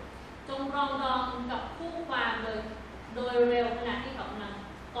with him. จงปรองดองกับคู่ความโดยเร็วขณะที่เขากำลัง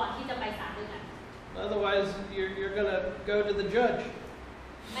ก่อนที่จะไปศาลด้วยกัน Otherwise, you're going to go to the judge.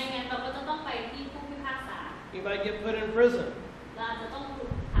 ไม่งั้นเราก็จะต้องไปที่ผู้พิพากษา You might get put in prison. เราจะต้องถู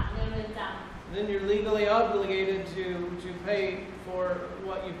กขังในเรือนจ Then you're legally obligated to pay for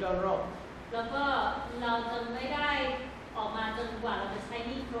what you've done wrong. ำแล้วก็เราจะไม่ได้ออกมาจนกว่าเราจะใช้ห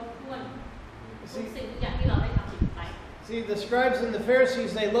นี้ครบถ้วนทุกสิ่งทุกอย่างที่เราได้ทำผิดไป See, the scribes and the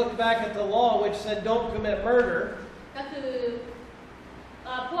Pharisees, they looked back at the law which said don't commit murder. ก็คือ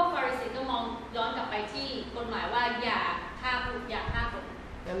พวกฟาริสีก็มองย้อนกลับไปที่กฎหมายว่าอย่าฆ่าผู้อย่าฆ่าคน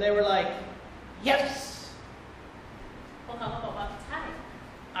And they were like, yes, พวกเขาก็บอกว่าใช่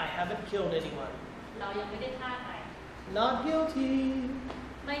I haven't killed anyone. เรายังไม่ได้ฆ่าใคร Not guilty.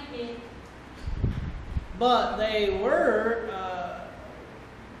 ไม่ผิด But they were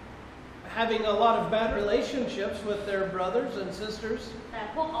having a lot of bad relationships with their brothers and sisters. แต่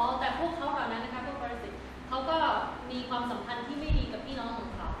พวกเขาเหล่านั้นนะคะพวกฟาริสีเขาก็มีความสัมพันธ์ที่ไม่ดีกับพี่น้องของ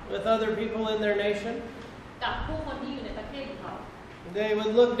เขา With other people in their nation. กับผู้คนที่อยู่ในประเทศของเขา They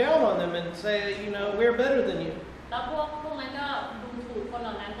would look down on them and say, we're better than you. แล้วพวกนั้นก็ดูถูกคนเห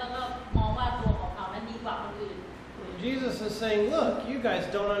ล่านั้นก็มองว่าตัวของเขานั้นดีกว่าคนอื่น Jesus is saying, look, you guys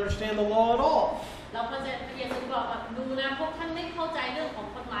don't understand the law at all. แล้วพระเยซูบอกว่าดูนะพวกท่านไม่เข้าใจเรื่องของ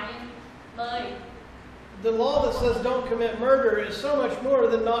กฎหมายเลย The law that says don't commit murder is so much more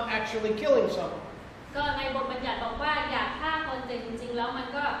than not actually killing someone. ก็ในบทบัญญัติบอกว่าอย่าฆ่าคนจริงๆแล้วมัน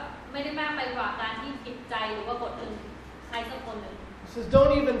ก็ไม่ได้มากไปกว่าการที่ผิดใจหรือว่ากดอื่นใครสักคนหนึ่ง So says,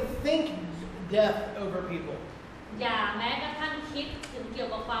 don't even think death over people. อย่าแม้กระทั่งคิดถึงเกี่ยว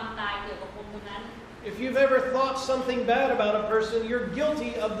กับความตายเกี่ยวกับคนคนนั้น If you've ever thought something bad about a person, you're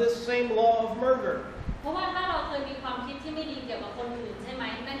guilty of this same law of murder. เพราะว่าถ้าเราเคยมีความคิดที่ไม่ดีเกี่ยวกับคนอื่นใช่ไหม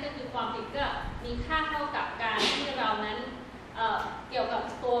นั่นก็คือความผิดก็มีค่าเท่ากับการที่เรานั้นเกี่ยวกับ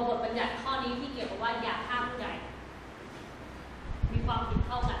ตัวบทบัญญัติข้อนี้ที่เกี่ยวกับว่าอย่าฆ่าผู้ใดมีความผิดเ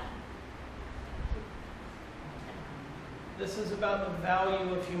ท่ากัน This is about the value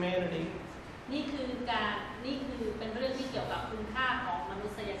of humanity. นี่คือเป็นเรื่องที่เกี่ยวกับคุณค่าของมนุ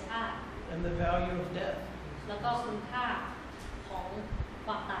ษยชาติ And the value of death. แล้วก็คุณค่าของค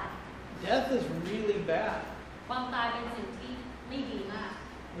วามตาย Death is really bad. ความตายเป็นสิ่งที่ไม่ดีมาก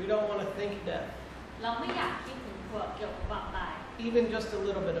We don't want to think death. เราไม่อยากคิดถึงเกี่ยวกับความตาย Even just a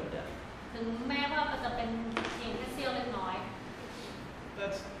little bit of death. ถึงแม้ว่ามันจะเป็นเพียงแค่เสี้ยวเล็กน้อย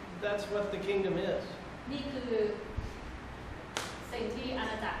That's what the kingdom is. นี่คือสิ่งที่อา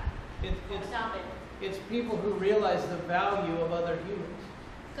ณาจักรของพระเจ้าเป็น It's people who realize the value of other humans.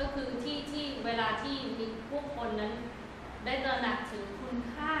 ก็คือที่เวลาที่มีพวกคนนั้นได้ตระหนักถึงคุณ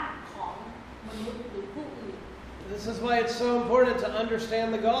ค่าของมนุษย์หรือผู้อื่น This is why it's so important to understand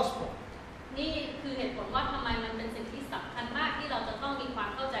the gospel. นี่คือเหตุผลว่าทำไมมันเป็นสิ่งที่สำคัญมากที่เราจะต้องมีความ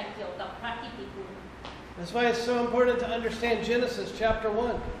เข้าใจเกี่ยวกับพระกิตติคุณ That's why it's so important to understand Genesis chapter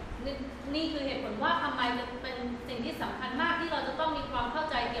 1. นี่คือเหตุผลว่าทำไมเป็นสิ่งที่สำคัญมากที่เราจะต้องมีความเข้า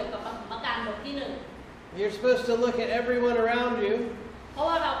ใจเกี่ยวกับปฐมกาลบทที่ 1 You're supposed to look at everyone around you เพราะ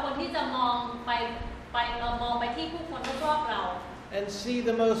ว่าเราควรที่จะมองไปที่ผู้คนรอบๆเรา and see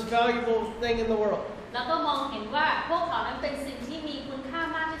the most valuable thing in the world, แล้วก็มองเห็นว่าพวกเขานั้นเป็นสิ่งที่มีคุณค่า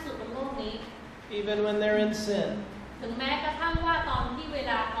มากที่สุดบนโลกนี้ even when they're in sin, ถึงแม้กระทั่งว่าตอนที่เว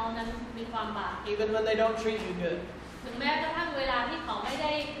ลาเขานั้นมีความบาป even when they don't treat you good, ถึงแม้กระทั่งเวลาที่เขาไม่ไ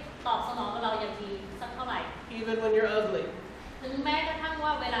ด้ตอบสนองกับเราอย่างดีสักเท่าไหร่ even when you're ugly. ถึงแม้กระทั่งว่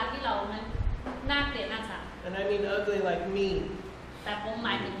าเวลาที่เรานั้นน่าเกลียดน่าชัง And I mean ugly like mean. แต่ผมหม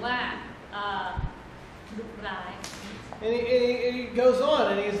ายถึงว่าดุร้าย And he goes on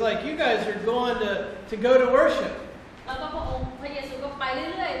and he's like, you guys are going to go to worship. แล้วก็พระเยซูก็ไปเ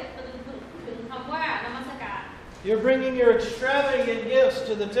รื่อยๆถึงคำว่านมัสการ You're bringing your extravagant gifts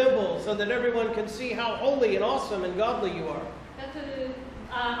to the temple so that everyone can see how holy and awesome and godly you are. ก็คือ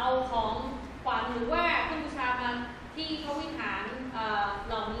เอาของขวัญหรือว่าเครื่องบูชามาที่พระวิหารเ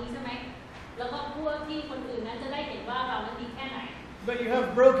หล่านี้ใช่ไหมแล้วก็เพื่อที่คนอื่นนั้นจะได้เห็นว่าเรานั้นดีแค่ไหน But you have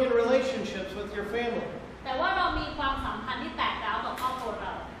broken relationships with your family. แต่ว่าเรามีความสัมพันธ์ที่แตกร้าวกับครอบครัวเร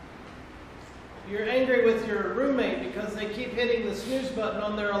า You're angry with your roommate because they keep hitting the snooze button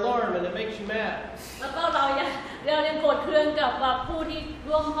on their alarm and it makes you mad. แล้วก็เรายังโกรธเคืองกับผู้ที่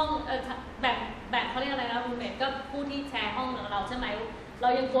ร่วมห้องแบ่งเขาเรียกอะไรนะรูมเมทก็ผู้ที่แชร์ห้องกับเราใช่ไหมเรา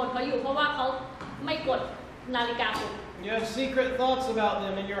ยังโกรธเขาอยู่เพราะว่าเขาไม่กดนาฬิกาปลุก You have secret thoughts about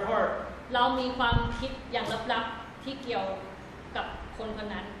them in your heart. เรามีความคิดอย่างลับๆที่เกี่ยวกับคนคน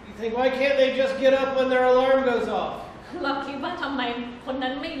นั้น You think, why can't they just get up when their alarm goes off? เราคิดว่าทำไมคน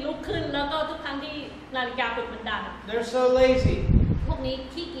นั้นไม่ลุกขึ้นแล้วก็ทุกครั้งที่นาฬิกาปลุกมันดัง They're so lazy. พวกนี้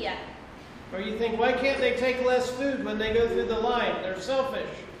ขี้เกียจ Or you think, why can't they take less food when they go through the line? They're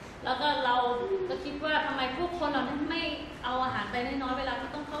selfish. แล้วก็เราก็คิดว่าทำไมพวกคนเหล่านั้นไม่เอาอาหารไปน้อยๆเวลาที่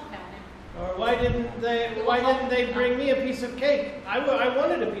ต้องเข้าแถวเนี่ย Or why didn't they bring me a piece of cake? I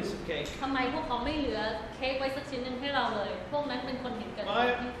wanted a piece of cake. ทำไมพวกเขาไม่เหลือเค้กไว้สักชิ้นหนึงให้เราเลย พวกนั้นเป็นคนเห็นแก่ตัว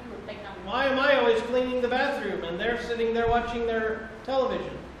ที่หลุดไปนำ Why am I always cleaning the bathroom and they're sitting there watching their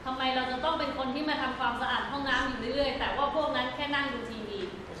television? ทำไมเราจะต้องเป็นคนที่มาทำความสะอาดห้องน้ำอยู่เรื่อยๆแต่ว่าพวกนั้นแค่นั่งดูทีวี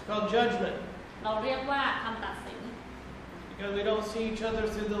It's called judgment. เราเรียกว่าคำตัดสิน Because we don't see each other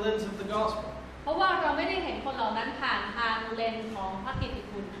through the lens of the gospel. เพราะว่าเราไม่ได้เห็นคนเหล่านั้นผ่านทางเลนส์ของพระกิตติ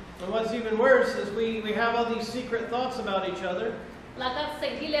คุณ And what's even worse is we have all these secret thoughts about each other. แล้วก็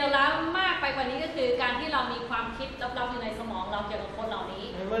สิ่งที่เลวร้ายมากไปกว่านี้ก็คือการที่เรามีความคิดลับๆอยู่ในสมองเราเกี่ยวกับคนเหล่านี้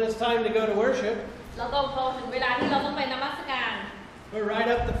And when it's time to go to worship, แล้วก็พอถึงเวลาที่เราต้องไปนมัสการ we're right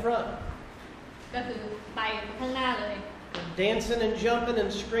up the front, ก็คือไปข้างหน้าเลย dancing and jumping and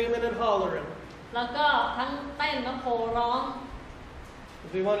screaming and hollering. แล้วก็ทั้งเต้นทั้งโห่ร้อง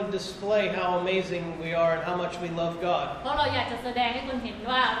We want to display how amazing we are and how much we love God. เพราะเราอยากจะแสดงให้คนเห็น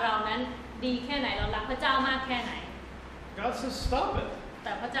ว่าเรานั้นดีแค่ไหนเรารักพระเจ้ามากแค่ไหน God says, stop it. แ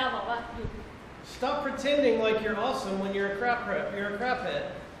ต่พระเจ้าบอกว่าหยุด Stop pretending like you're awesome when you're a craphead.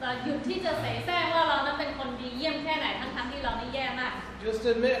 หยุดที่จะเสแสร้งว่าเรานั้นเป็นคนดีเยี่ยมแค่ไหนทั้งที่เรานี่แย่มาก Just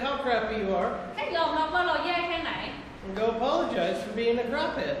admit how crappy you are แค่ยอมรับว่าเราแย่แค่ไหน and go apologize for being a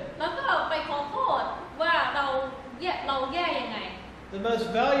craphead. แล้วก็ไปขอโทษว่าเราแย่ยังไง The most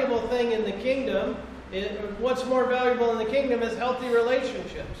valuable thing in the kingdom, what's more valuable in the kingdom is healthy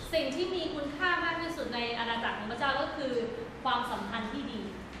relationships. สิ่งที่มีคุณค่ามากที่สุดในอาณาจักรของพระเจ้าก็คือ ความสัมพันธ์ที่ดี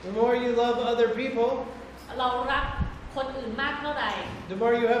The more you love other people, เรารักคนอื่นมากเท่าไหร่ the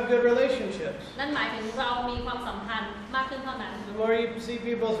more you have good relationships. นั่นหมายถึงเรามีความสัมพันธ์มากขึ้นเท่านั้น The more you see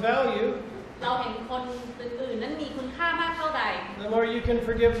people's value, เราเห็นคนอื่นๆนั้นมีคุณค่ามากเท่าใด the more you can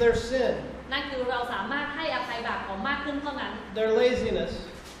forgive their sin, นั่นคือเราสามารถให้อภัยบาปเขามากขึ้นเท่านั้น their laziness,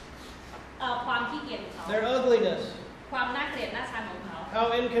 ความขี้เกียจของเขา their ugliness, ความน่าเกลียดน่าชังของเขา how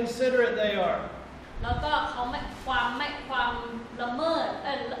inconsiderate they are. แล้วก็เขาไม่ความละเมิด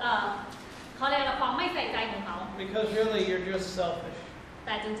เขาเรียกว่าความไม่ใส่ใจของเขา Because really, you're just selfish. แ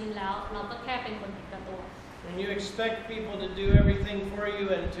ต่จริงๆแล้วเราก็แค่เป็นคนเห็นแก่ตัว And you expect people to do everything for you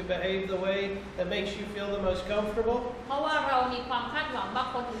and to behave the way that makes you feel the most comfortable. เพราะว่าเรามีความคาดหวังว่า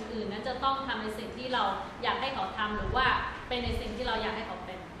คนอื่นๆนั้นจะต้องทำในสิ่งที่เราอยากให้เขาทำหรือว่าเป็นในสิ่งที่เราอยากให้เขาเ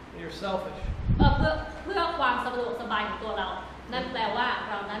ป็น You're selfish. เพื่อความสะดวกสบายของตัวเรา นั่นแปลว่า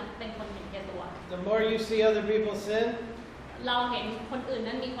เรานั้นเป็นคนเห็นแก่ตัว The more you see other people sin, เราเห็นคนอื่น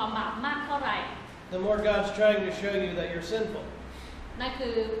นั้นมีความบาปมากเท่าไหร่ the more God's trying to show you that you're sinful. นั่นคื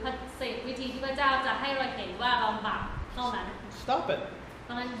อวิธีที่พระเจ้าจะให้เราเห็นว่าเราบาปเท่านั้น Stop it. เพ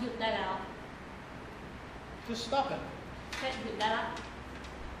ราะนั้นหยุดได้แล้ว Just stop it. แค่หยุดได้แล้ว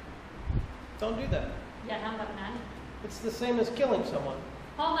Don't do that. อย่าทำแบบนั้น It's the same as killing someone.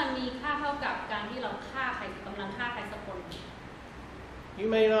 เพราะมันมีค่าเท่ากับการที่เราฆ่าใครกำลังฆ่าใครสักคน You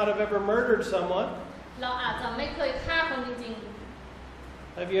may not have ever murdered someone. เราอาจจะไม่เคยฆ่าคนจริง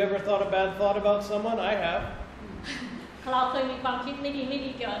Have you ever thought a bad thought about someone? I have. ๆ เราเคยมีความคิดไม่ดี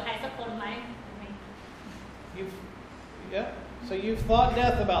เกี่ยวกับใครสักคนไหม Yeah. So you've thought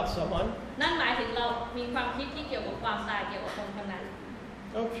death about someone. นั่นหมายถึงเรามีความคิดที่เกี่ยวกับความตายเกี่ยวกับคนคนนั้น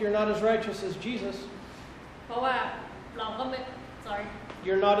Oh, if you're not as righteous as Jesus, เพราะว่าเราก็ไม่ sorry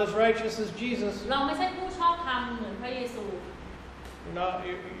you're not as righteous as Jesus. เราไม่ใช่ผู้ชอบธรรมเหมือนพระเยซู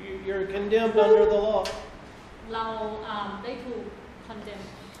You're condemned under the law. เราได้ถูก condemn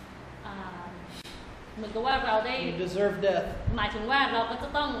เหมือนกับว่าเราได้ You deserve death. หมายถึงว่าเราก็จะ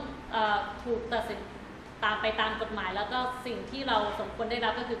ต้องถูกตัดสินตามกฎหมายแล้วก็สิ่งที่เราสมควรได้รั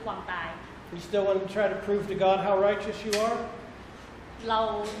บก็คือความตาย You still want to try to prove to God how righteous you are? เรา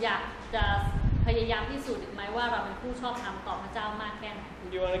อยากจะพยายามพิสูจน์อีกไหมว่าเราเป็นผู้ชอบธรรมต่อพระเจ้ามากแค่ไหน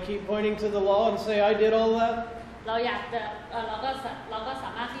You want to keep pointing to the law and say, I did all that? เราอยากจะเราก็ส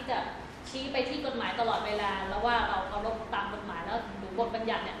ามารถที่จะชี้ไปที่กฎหมายตลอดเวลาแล้วว่าเราเคารพตามกฎหมายแล้วหรือบทบัญ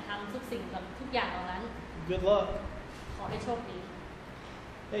ญัติเนี่ยทำทุกสิ่งทุกอย่างเหล่านั้น Good luck. ขอให้โชคดี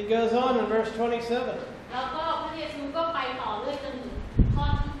It goes on in verse 27. แล้วก็พระเยซูก็ไปต่อเรื่อยจนถึงข้อ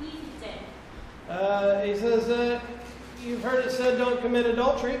ที่27 He says, you've heard it said, don't commit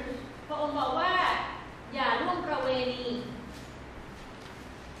adultery. พระองค์บอกว่าอย่าร่วมประเวณี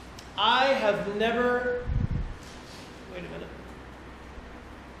I have never... Wait a minute.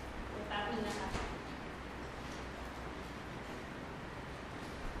 แป๊บนึงนะคะ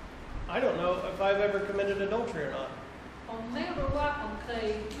I don't know if I've ever committed adultery or not. ผมไม่รู้ว่าผมเคย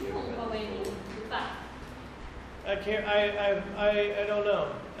ร่วมประเวณีหรือเปล่า I don't know.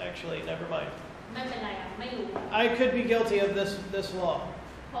 Actually, never mind. ไม่เป็นไรอ่ะไม่รู้ I could be guilty of this law.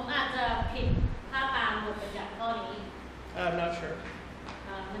 ผมอาจจะผิดถ้าตามบทบัญญัติข้อนี้ I'm not sure.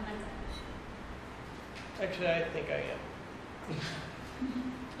 ไม่มั่นใจ Actually, I think I am.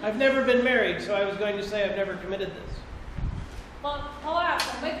 I've never been married, so I was going to say I've never committed this. เพราะว่าผ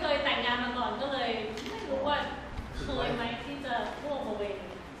มไม่เคยแต่งงานมาก่อนก็เลยไม่รู้ว่าเคยไหมที่จะร่วมประเวณี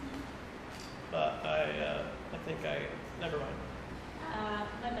But I think never mind.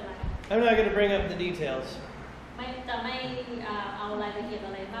 ไม่เป็นไร I'm not going to bring up the details. จะไม่เอารายละเอียดอ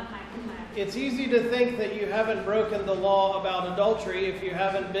ะไรมากมายขึ้นมา It's easy to think that you haven't broken the law about adultery if you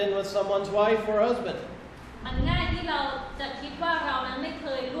haven't been with someone's wife or husband. มันง่ายที่เราจะคิดว่าเรานั้นไม่เค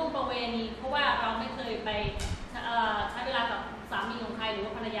ยร่วมประเวณีเพราะว่าเราไม่เคยไปใช้เวลากับสามีของใครหรือว่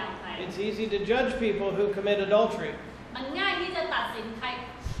าภรรยาของใคร It's easy to judge people who commit adultery. มันง่ายที่จะตัดสินใค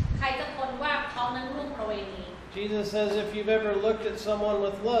รสักคนว่าเขานั้นร่วมประเวณี Jesus says if you've ever looked at someone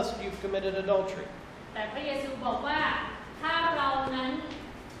with lust, you've committed adultery. แต่พระเยซูบอกว่าถ้าเรานั้น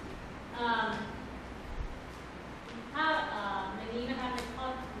ถ้าในนี้นะคะในข้อ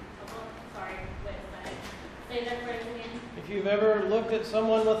sorry wait a second say that phrase again If you've ever looked at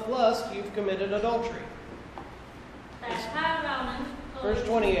someone with lust, you've committed adultery. แต่ถ้าเรานั้น Verse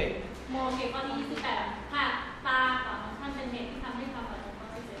 28. มองเหตุข้อที่28ค่ะตาของท่านเป็นเหตุที่ทำให้ความประสงค์ข้อ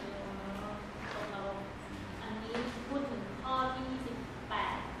ที่7เราอันนี้พูดถึงข้อที่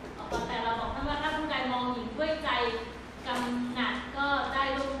28แต่เราบอกท่านว่าถ้าผู้ใดมองหญิงด้วยใจกำหนัดก็ได้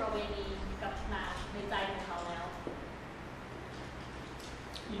ร่วมประเวณีกับนางในใจของเขาแล้ว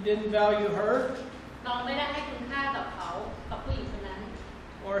You didn't value her เราไม่ได้ให้คุณค่ากับเขากับผู้หญิงคนนั้น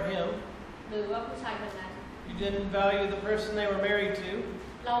or him. หรือว่าผู้ชายคนนั้น You didn't value the person they were married to.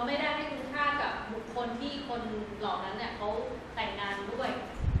 เราไม่ได้ให้คุณค่ากับบุคคลที่คนเหล่านั้นเนี่ยเขาแต่งงานด้วย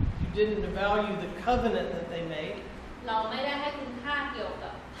You didn't value the covenant that they made. เราไม่ได้ให้คุณค่าเกี่ยวกั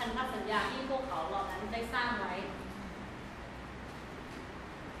บพันธสัญญาที่พวกเขาเหล่านั้นได้สร้างไว้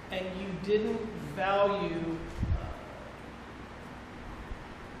And you didn't value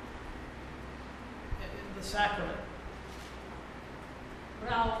the sacrament.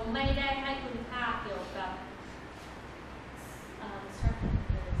 เราไม่ได้ให้คุณค่าเกี่ยวกับ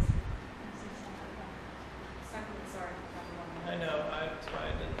I know, that's why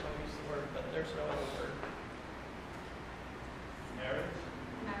I didn't use the word, but there's no other word. Marriage?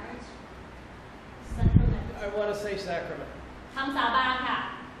 marriage sacrament I want to say sacrament. คำสาบานค่ะ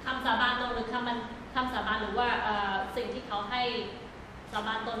คำสาบานตนหรือคำสาบานหรือว่าสิ่งที่เขาให้สาบ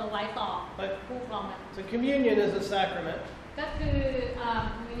านตนเอาไว้ต่อผู้ครองนั้น So communion is a sacrament. ก็คือ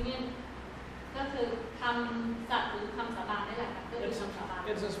communion ก็คือคำสัตย์หรือคำสาบานนี่แหละค่ะก็คือคำสาบาน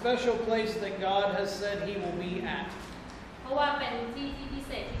It's a special place that God has said He will be at. เพราะว่าเป็นที่ที่พิเ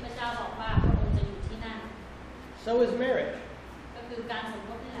ศษที่พระเจ้าบอกว่าพระองค์จะอยู่ที่นั่น So is marriage. ก็คือการสม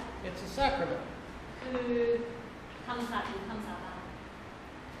รสนี่แหละ It's a sacrament. คือคำสัตย์หรือคำสาบาน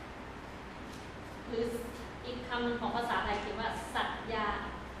หรืออีกคำหนึ่งของภาษาไทยเขียนว่าสัตยา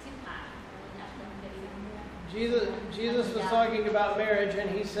ทิฏฐานอยากจะเรียนรู้ Jesus was talking about marriage and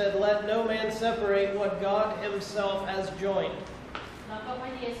He said, "Let no man separate what God Himself has joined." แล้วก็พร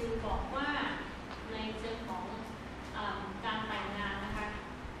ะเยซูบอกว่าในเชิงของการแต่งงานนะคะ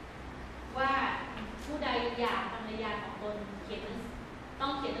ว่าผู้ใดหย่าภรรยาของตนต้อ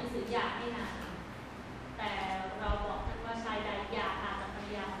งเขียนหนังสือหย่าให้นางแต่เราบอกกันว่าชายใดหย่าขาดจากภรร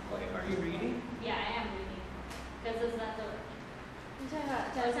ยาของตน Wait, are you reading? Yeah, I am reading. Because it's not the ไม่ใช่ค่ะอ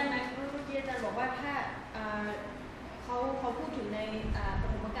าจารย์ใช่ไหมเมื่อกี้อาจารย์บอกว่าถ้าเขาพูดถึงในป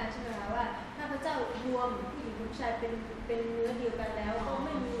ฐมกาลใช่ไหมคะว่าถ้าพระเจ้ารวมผู้หญิงผู้ชายเป็นเนื้อเดียวกันแล้วก็ไ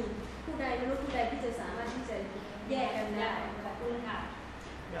ม่มีผู้ใดไม่รู้ผู้ใดที่จะสามารถที่จะแยกกันได้ ขอบคุณค่ะ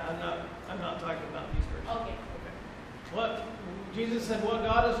Yeah, I'm not talking about these verses. โอเค Okay. What Jesus said, "What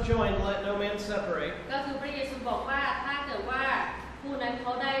God has joined, let no man separate." ก็คือพระเยซูบอกว่าถ้าเกิดว่าผู้นั้นเข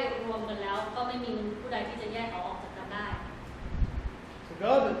าได้รวมกันแล้วก็ไม่มีผู้ใดที่จะแยกเขาออกจากกันได้ So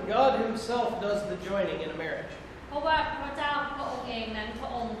God Himself does the joining in a marriage. เพราะว่าพระเจ้าพระองค์เองนั้นพร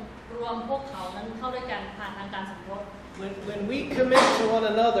ะองค์รวมพวกเขานั้นเข้าด้วยกันผ่านทางการสมรส When we commit to one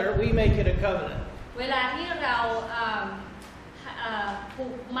another, we make it a covenant. เวลาที่เราผู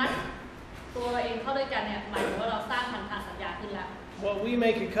กมัดตัวเราเองเข้าด้วยกันเนี่ยหมายถึงว่าเราสร้างพันธสัญญาขึ้นแล้ว What we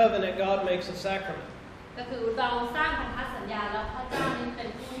make a covenant, God makes a sacrament. ก็คือเราสร้างพันธสัญญาแล้วพระเจ้านี่เป็น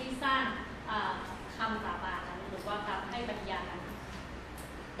ผู้ที่สร้างคำสาบานนั้นหรือว่าการให้ปฏิญาณนั้น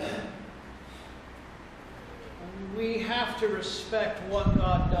We have to respect what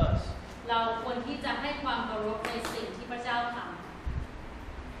God does. เราควรที่จะให้ความเคารพในสิ่งที่พระเจ้าทำ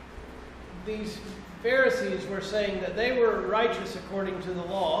These Pharisees were saying that they were righteous according to the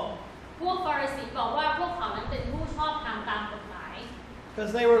law พวกฟาริสีบอกว่าพวกเขานั้นเป็นผู้ชอบธรรมตามกฎหมาย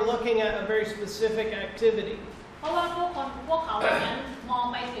because they were looking at a very specific activity. เพราะว่าพวกเขานั้นมอง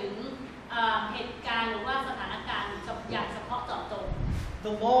ไปถึงเหตุการณ์หรือว่าสถานการณ์อย่างเฉพาะเจาะจง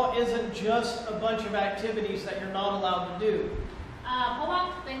The law isn't just a bunch of activities that you're not allowed to do. เพราะว่า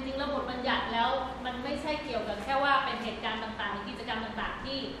จริงๆแล้วบทบัญญัติแล้วมันไม่ใช่เกี่ยวกับแค่ว่าเป็นเหตุการณ์ต่างๆหรือกิจกรรมต่างๆ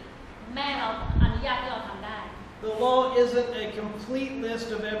ที่แม่เราอนุญาตให้เราทำได้ The law isn't a complete list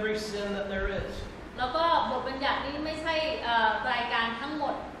of every sin that there is. แล้วก็บทบัญญัตินี้ไม่ใช่รายการทั้งหม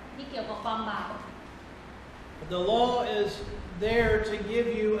ดที่เกี่ยวกับความบาป The law is there to give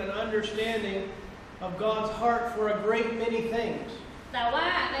you an understanding of God's heart for a great many things. แต่ว่า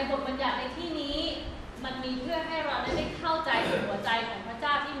ในบทบัญญัติในที่นี้มันมีเพื่อให้เราได้เข้าใจถึงหัวใจของพระเจ้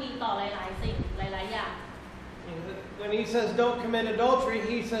าที่มีต่อหลายๆสิ่งหลายๆอย่าง When He says don't commit adultery,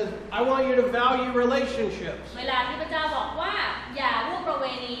 He says, I want you to value relationships. เวลาที่พระเจ้าบอกว่าอย่าร่วมประเว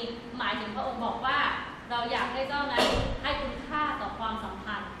ณีหมายถึงพระองค์บอกว่าเราอยากให้เจ้านั้นให้คุณค่าต่อความสัม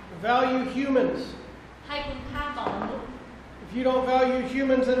พันธ์ Value humans. ให้คุณค่าต่อมนุษย์ If you don't value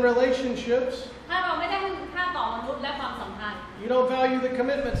humans and relationships, ถ้าเราไม่ได้ให้คุณค่าต่อมนุษย์และความสัมพันธ์ you don't value the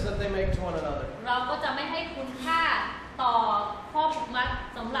commitments that they make to one another. เราก็จะไม่ให้คุณค่าต่อข้อผูกมัด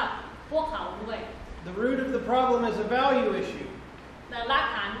สำหรับพวกเขาด้วย The root of the problem is a value issue. แต่ราก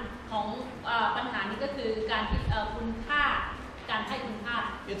ฐานของปัญหานี้ก็คือการที่คุณค่าการให้คุณค่า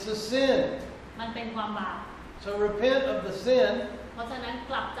It's a sin. มันเป็นความบาป So repent of the sin. เพราะฉะนั้น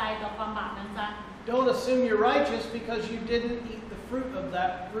กลับใจต่อความบาปนั้นซะ Don't assume you're righteous because you didn't eat the fruit of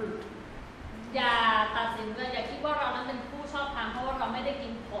that fruit. อย่าตัดสินเลยอย่าคิดว่าเรานั้นเป็นผู้ชอบธรรมเพราะว่าเราไม่ได้กิ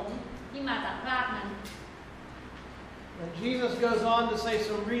นผลที่มาจากรากนั้น And Jesus goes on to say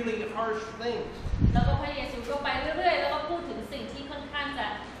some really harsh things. แล้วก็พระเยซูก็ไปเรื่อยๆแล้วก็พูดถึงสิ่งที่ค่อนข้างจะ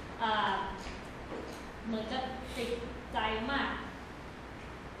เหมือนจะจิตใจมาก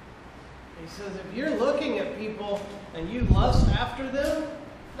He says, if you're looking at people and you lust after them,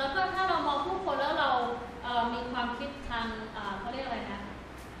 แล้วก็ถ้าเรามองผู้คนแล้วเรามีความคิดทางเขาเรียกอะไรนะ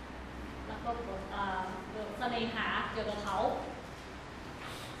แล้วก็เสน่หาเกี่ยวกับเขา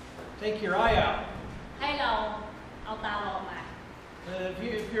take your eye out. ให้เราเอาตาเราออกมา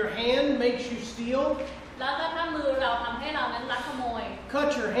If your hand makes you steal, แล้วก็ถ้ามือเราทำให้เรานั้นลักขโมย cut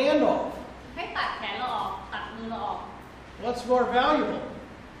your hand off. ให้ตัดแขนเราออกตัดมือเราออก What's more valuable?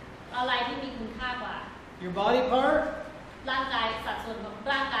 อะไรที่มีคุณค่ากว่า Your body part ร่างกายสัดส่วนของ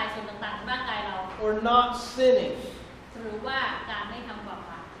ร่างกายส่วนต่างๆของร่างกายเรา or not sinning? หรือว่าการไม่ทำความ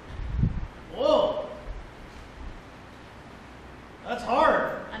บาป Whoa. That's hard.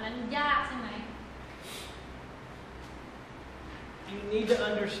 อันนั้นยากใช่ไหม You need to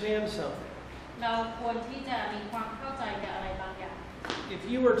understand something. เราควรที่จะมีความเข้าใจกับอะไรบางอย่าง If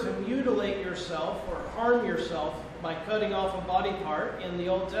you were to mutilate yourself or harm yourself by cutting off a body part in the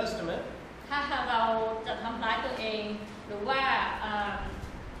Old Testament, ถ้าเราจะทำร้ายตัวเอง หรือว่า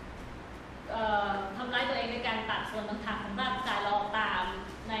ทำร้ายตัวเองในการตัดส่วนต่างๆของร่างกายเราตาม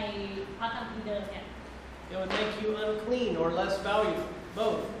ในพระคัมภีร์เดิมเนี่ย it would make you unclean or less valuable.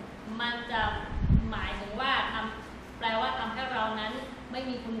 Both. มันจะหมายถึงว่าแปลว่าทำให้เรานั้นไม่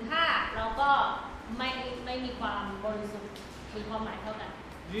มีคุณค่าแล้วก็ไม่มีความบริสุทธิ์มีความหมายเท่ากัน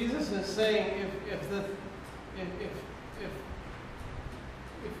Jesus is saying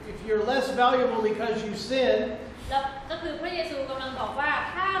if you're less valuable because you sin, แล้วก็คือพระเยซูกำลังบอกว่า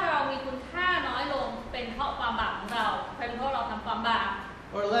ถ้าเรามีคุณค่าน้อยลงเป็นเพราะความบาปของเราเป็นเพราะเราทำความบาป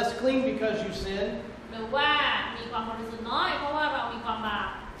or less clean because you sin, หรือว่ามีความบริสุทธิ์น้อยเพราะว่าเรามีความบาป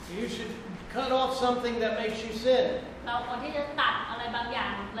you should cut off something that makes you sin. เราควรที่จะตัดอะไรบางอย่า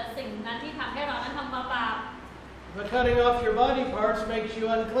งและสิ่งนั้นที่ทำให้เรานั้นทำความบาป But cutting off your body parts makes you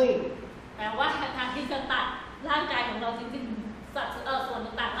unclean. แต่ว่าการที่จะตัดร่างกายของเราจริงๆส่วน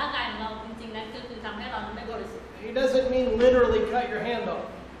ต่างๆร่างกายของเราจริงๆนั้นก็คือทำให้เรานั้นไม่บริสุทธิ์ He doesn't mean literally cut your hand off.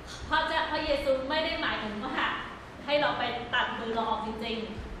 พระเยซูไม่ได้หมายถึงว่าให้เราไปตัดมือเราออกจริง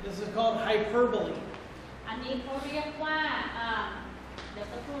This is called hyperbole. ๆอันนี้เขาเรียกว่าเดี๋ยว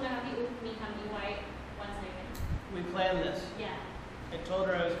สักครู่นะคะพี่อุ๊บมีคำนี้ไว้ one second We planned this. yeah I told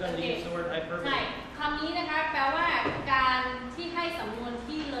her I was going to use the word ใช่ hyperbole. คำนี้นะคะแปลว่าการที่ให้สำนวน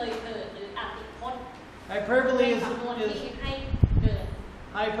ที่เลยเถิดหรืออติพจน์ Hyperbole เป็น is สำนวนที่ให้เกิด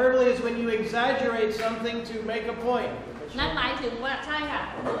hyperbole is when you exaggerate something to make a point. นั่นหมายถึงว่าใช่ค่ะ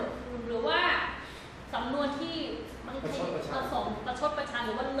หรือว่าสำนวนที่มันผสมประชดประชันห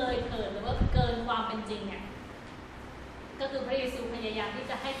รือว่าเลยเถิดหรือว่าเกินความเป็นจริงเนี่ยก็คือพระเยซูพยายามที่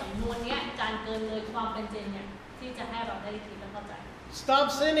จะให้สำนวนนี้การเกินเลยความเป็นจริงเนี่ยที่จะให้เราได้คิดและเข้าใจ Stop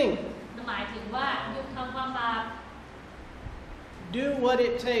sinning. หมายถึงว่าหยุดทำความบาป Do what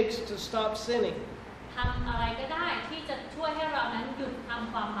it takes to stop sinning. ทำอะไรก็ได้ที่จะช่วยให้เรานั้นหยุดท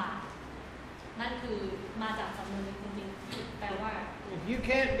ำความบาปนั่นคือมาจากสำนวนจริงๆแปลว่า If you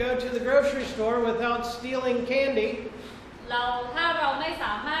can't go to the grocery store without stealing candy, ถ้าเราไม่ส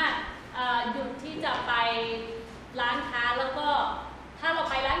ามารถหยุดที่จะไปร้านค้าแล้วก็ถ้าเรา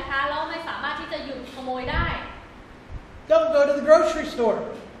ไปร้านค้าแล้วไม่สามารถที่จะหยุดขโมยได้ don't go to the grocery store.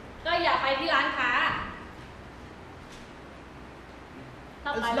 ก็อย่าไปที่ร้านค้า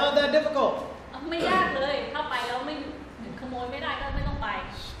It's not that difficult. ไม่ยากเลยถ้าไปแล้วไม่หยุดขโมยไม่ได้ก็ไม่ต้องไป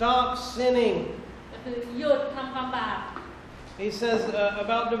Stop sinning. ก็คือหยุดทำความบาป He says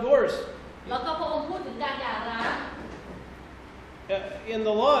about divorce. แล้วก็พระองค์พูดถึงการหย่าร้าง In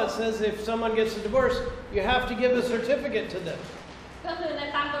the law, it says if someone gets a divorce, you have to give a certificate to them. ก็คือใน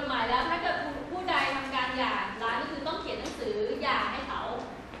ตามกฎหมายแล้วถ้าเกิดผู้ใดทำการหย่าร้างก็คือต้องเขียนหนังสือหย่าให้เขา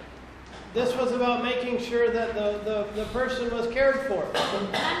This was about making sure that the person was cared for.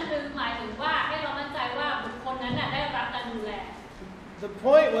 นั่นคือหมายถึงว่าให้เรามั่นใจว่าบุคคลนั้นได้รับการดูแล The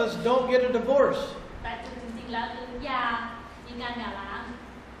point was don't get a divorce. แต่จริงๆแล้วคืออย่ามีการหย่าร้าง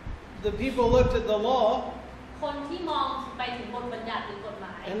The people looked at the law คนที่มองไปถึงบทบัญญัติหรือกฎหม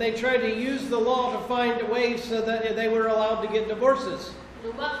าย and they tried to use the law to find ways so that they were allowed to get divorces. หรื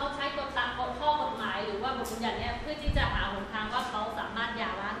อว่าเขาใช้กฎข้อกฎหมายหรือว่าบทบัญญัติเนี่ยเพื่อที่จะหาหนทางว่าเขาสามารถหย่า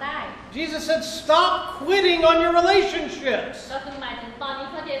ร้างได้ Jesus said, stop quitting on your relationships. ก็คือหมายถึงตอนนี้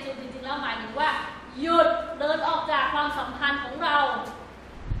พระเยซูจริงๆแล้วหมายถึงว่าหยุดเดินออกจากความสัมพันธ์ของเรา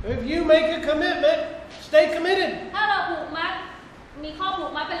If you make a commitment, stay committed. ถ้าเราผูกมัดมีข้อผู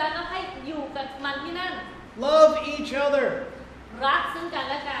กมัดไปแล้วก็ให้อยู่กับมันที่นั่น Love each other. รักซึ่งกัน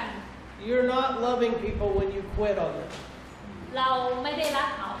และกัน You're not loving people when you quit on them. เราไม่ได้รัก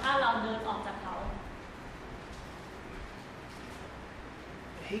เขาถ้าเราเดินออกจากเขา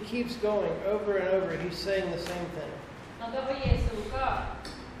he keeps going over and over. He's saying the same thing. แล้วก็พระเยซูก็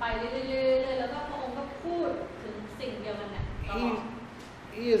ไปเรื่อยๆแล้วก็พระองค์ก็พูดถึงสิ่งเดียวกันเนี่ยตลอด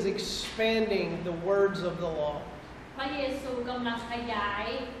He is expanding the words of the law พระเยซูกำลังขยาย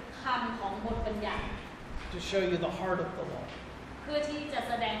คำของบทบัญญัติ to show you the heart of the law. เพื่อที่จะ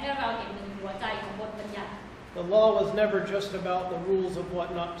แสดงให้เราเห็นถึงหัวใจของบทบัญญัติ The law was never just about the rules of what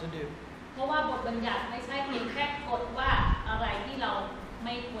not to do. เพราะว่าบทบัญญัติไม่ใช่เพียงแค่กฎว่าอะไรที่เราไ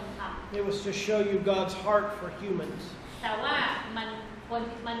ม่ควรทำ It was to show you God's heart for humans. แต่ว่ามัน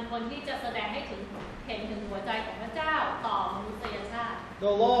ควรที่จะแสดงให้เห็นถึงหัวใจของพระเจ้าต่อมนุษยชาติ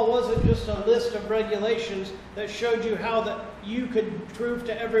The law wasn't just a list of regulations that showed you how that you could prove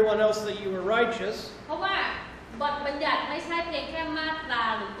to everyone else that you were righteous. เพราะว่าบทบัญญัติไม่ใช่เพียงแค่มาตรา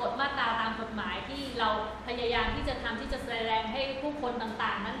หรือกฎมาตราตามกฎหมายที่เราพยายามที่จะทำที่จะแสดงให้ผู้คนต่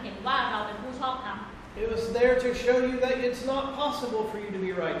างๆนั้นเห็นว่าเราเป็นผู้ชอบธรรม It was there to show you that it's not possible for you to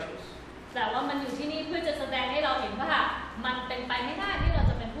be righteous. แต่ว่ามันอยู่ที่นี่เพื่อจะแสดงให้เราเห็นว่ามันเป็นไปไม่ได้ที่เรา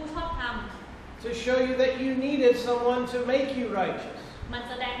จะเป็นผู้ชอบธรรม To show you that you needed someone to make you righteous. มัน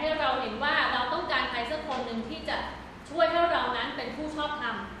แสดงให้เราเห็นว่าเราต้องการใครสักคนหนึ่งที่จะช่วยให้เรานั้นเป็นผู้ชอบธร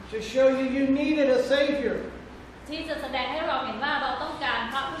รม To show you you needed a savior. ที่จะแสดงให้เราเห็นว่าเราต้องการ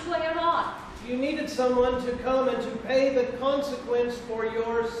พระผู้ช่วยให้รอด You needed someone to come and to pay the consequence for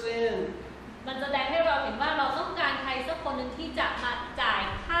your sin. มันแสดงให้เราเห็นว่าเราต้องการใครสักคนหนึ่งที่จะมาจ่าย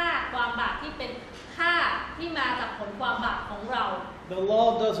ค่าความบาปที่เป็นค่าที่มาจากผลความบาปของเรา The law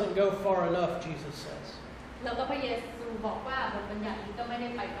doesn't go far enough, Jesus says. แล้วก็พระเยซูบอกว่าบทบัญญัตินี้ก็ไม่ได้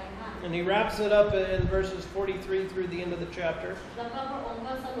ไปไกลมาก And he wraps it up in verses 43 through the end of the chapter. แล้วก็พระองค์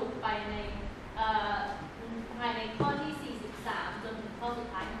ก็สรุปไปในภายในข้อที่ 43 จนถึงข้อสุด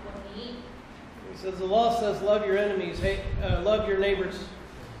ท้ายของบทนี้ He says the law says love your enemies, love your neighbors.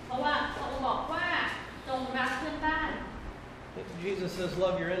 เพราะว่าพระองค์บอกว่าจงรักเพื่อนบ้าน Jesus says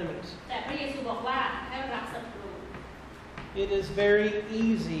love your enemies. แต่พระเยซูบอกว่าให้รักศัตรู It is very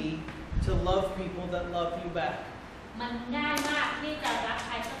easy to love people that love you back. มันง่ายมากที่จะรักใ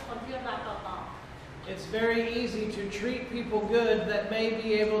ครสักคนที่รักเราตอบ It's very easy to treat people good that may be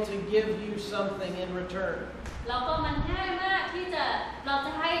able to give you something in return. แล้วก็มันง่ายมากที่เราจ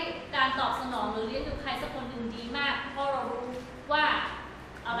ะให้การตอบสนองหรือเลี้ยงดูใครสักคนหนึ่งดีมากเพราะเรารู้ว่า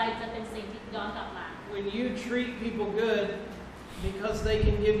อะไรจะเป็นสิ่งที่ย้อนกลับมา When you treat people good because they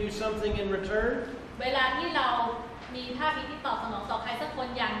can give you something in return, เวลาที่เรามีท่าทีที่ตอบสนองต่อใครสักคน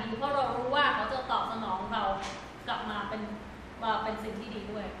อย่างดีเพราะเรารู้ว่าเขาจะตอบสนองเรากลับมาเป็นสิ่งที่ดี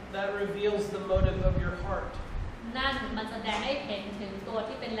ด้วย that reveals the motive of your heart. นั่นมันแสดงให้เห็นถึงตัว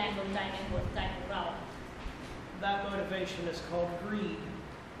ที่เป็นแรงดลใจในหัวใจของเรา That motivation is called greed.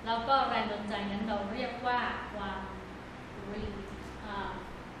 แล้วก็แรงดลใจนั้นเราเรียกว่าความ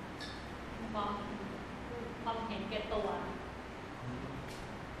เห็นแก่ตัว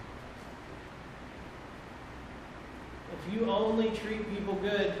If you only treat people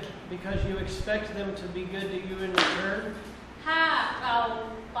good because you expect them to be good to you in return, ถ้าเรา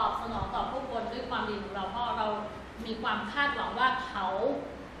ตอบสนองต่อผู้คนด้วยความดีของเราเพราะเรามีความคาดหวังว่าเขา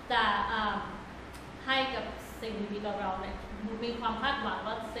จะให้กับสิ่งดีๆกับเราเนี่ยมีความคาดหวัง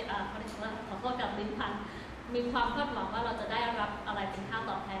ว่าขอโทษกับลิ้นพันมีความคาดหวังว่าเราจะได้รับอะไรเป็นค่า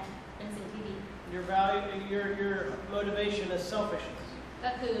ตอบแทนเป็นสิ่งที่ดี your motivation is selfishness.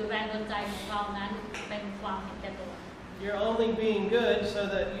 ก็คือแรงดลใจของเรานั้นเป็นความเห็นแก่ตัว You're only being good so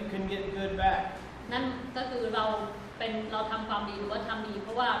that you can get good back. นั่นก็คือเราทำความดีหรือว่าทำดีเพ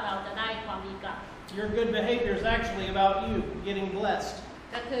ราะว่าเราจะได้ความดีกลับ Your good behavior is actually about you getting blessed.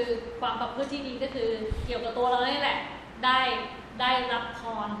 ก็คือความประพฤติที่ดีก็คือเกี่ยวกับตัวเรานี่แหละได้รับพ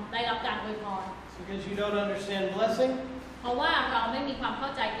รได้รับการอวยพร Because you don't understand blessing เพราะว่าเราไม่มีความเข้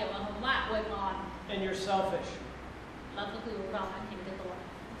าใจเกี่ยวกับคำว่าอวยพร and you're selfish. แล้วก็คือเรานั้นเห็นแก่ตัว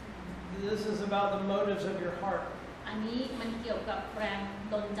This is about the motives of your heart. อันนี้มันเกี่ยวกับแรง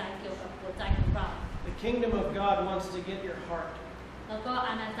ดลใจเกี่ยวกับหัวใจของเรา The kingdom of God wants to get your heart. แล้วก็อ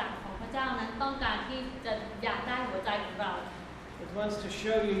าณาจักรของพระเจ้านั้นต้องการที่จะอยากได้หัวใจของเรา It wants to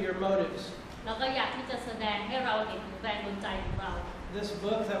show you your motives. แล้วก็อยากที่จะแสดงให้เราเห็นถึงแรงดลใจของเรา This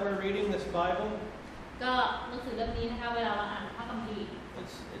book that we're reading, this Bible, ก็หนังสือเล่มนี้นะคะเวลาเราอ่านพระคัมภีร์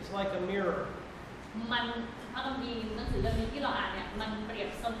it's like a mirror. มันพระคัมภีร์หนังสือเล่มนี้ที่เราอ่านเนี่ยมันเปรียบ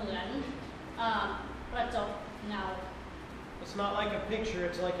เสมือนกระจกเงา It's not like a picture,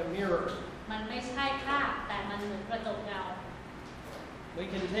 it's like a mirror. มันไม่ใช่ภาพแต่มันเหมือนกระจกเงา We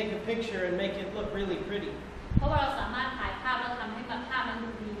can take a picture and make it look really pretty. เพราะว่าเราสามารถถ่ายภาพแล้วทำให้ภาพมันดู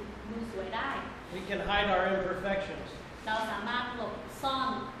ดีดูสวยได้ We can hide our imperfections. เราสามารถหลบซ่อน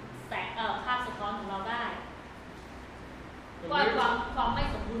แสงภาพสะท้อนของเราได้ A ว่า mirror, ความไม่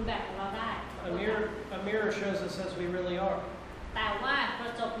สมบูรณ์แบบของเราได้ a mirror shows us as we really are. แต่ว่ากร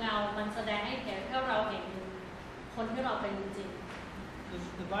ะจกเงามันแสดงให้เห็นให้เราเห็นคนที่เราเป็นจริง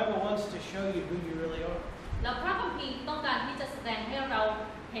The Bible wants to show you who you really are. ๆแล้วพระคัมภีร์ต้องการที่จะแสดงให้เรา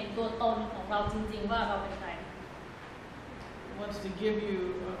เห็นตัวตนของเราจริงๆว่าเราเป็นใคร It wants to give you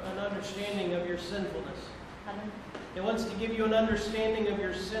an understanding of your sinfulness. ค่ะ It wants to give you an understanding of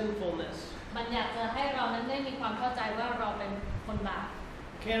your sinfulness. มันอยากจะให้เรานั้นได้มีความเข้าใจว่าเราเป็นคนบาป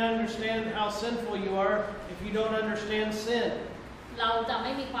Can't understand how sinful you are if you don't understand sin. เราจะไ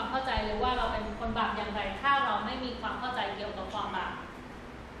ม่มีความเข้าใจเลยว่าเราเป็นคนบาปอย่างไรถ้าเราไม่มีความเข้าใจเกี่ยวกับความบาป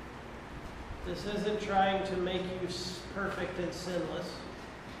This isn't trying to make you perfect and sinless.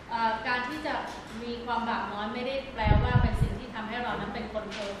 การที่จะมีความบาปน้อยไม่ได้แปลว่าเป็นสิ่งที่ทำให้เรานั้นเป็นคน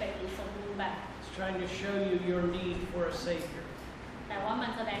เพอร์เฟกต์หรือสมบูรณ์แบบ It's trying to show you your need for a Savior. แต่ว่ามั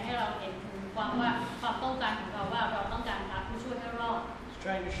นแสดงให้เราเห็นถึงความต้องการของเราว่าเราต้องการพระผู้ช่วยให้รอด It's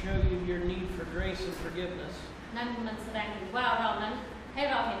trying to show you your need for grace and forgiveness. นั่นมันแสดงถึงว่าเรานั้นให้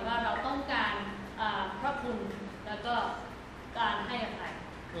เราเห็นว่าเราต้องการพระคุณแล้วก็การให้อภัย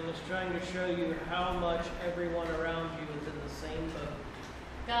And it's trying to show you how much everyone around you is in the same boat.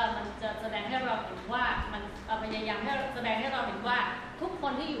 ก็มันจะแสดงให้เราเห็นว่ามันพยายามให้แสดงให้เราเห็นว่าทุกค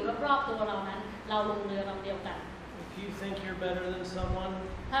นที่อยู่รอบๆตัวเรานั้นเราลงเรือลำเดียวกัน If you think you're better than someone,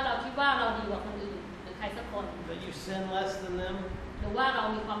 ถ้าเราคิดว่าเราดีกว่าคนอื่นหรือใครสักคน that you sin less than them, หรือว่าเรา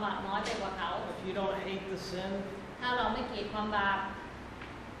มีความบาปน้อยไปกว่าเขา if you don't hate the sin, ถ้าเราไม่เกลียดความบาป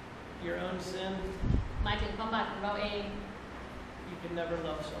your own sin, หมายถึงความบาปของเราเอง you can never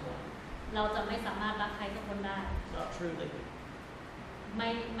love someone. เราจะไม่สามารถรักใครสักคนได้ Not truly. ไ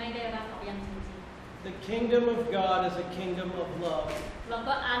ม่ได้รักเขาอย่างจริง The kingdom of God is a kingdom of love. ๆแล้ว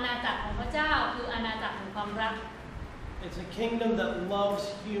ก็อาณาจักรของพระเจ้าคืออาณาจักรของความรัก It's a kingdom that loves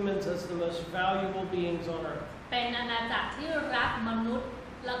humans as the most valuable beings on earth. เป็นอาณาจักรที่รักมนุษย์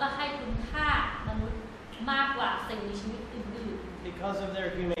แล้วก็ให้คุณค่ามนุษย์มากกว่าสิ่งมีชีวิตอื่น Because of their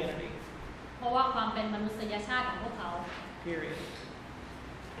humanity. ๆ เพราะว่าความเป็นมนุษยชาติของพวกเขา Period.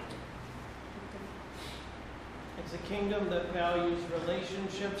 It's a kingdom that values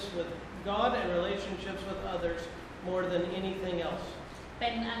relationships with God and relationships with others more than anything else. เป็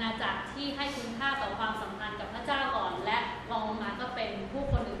นอาณาจักรที่ให้คุณค่าต่อความสัมพันธ์กับพระเจ้าก่อนและรองลงมาก็เป็นผู้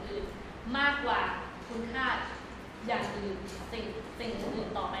คนอื่นๆมากกว่าคุณค่าอย่างอื่นสิ่งอื่น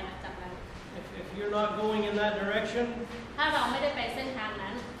ๆต่อไปหลังจากนั้น If you're not going in that direction, ถ้าเราไม่ได้ไปเส้นทาง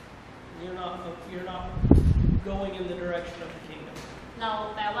นั้น you're not going in the direction of the kingdom. เรา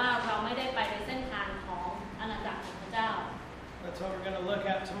แปลว่าเราไม่ได้ไปในเส้นทางของอาณาจักรของพระเจ้า That's what we're going to look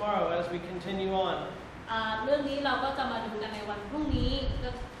at tomorrow as we continue on. เรื่องนี้เราก็จะมาดูกันในวันพรุ่งนี้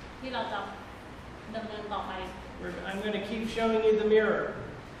ที่เราจะดำเนินต่อไป I'm going to keep showing you the mirror.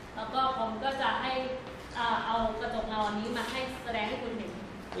 แล้วก็ผมก็จะให้เอากระจกเงาอันนี้มาให้แสดงให้คุณเห็น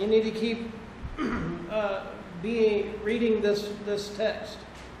You need to keep reading this text.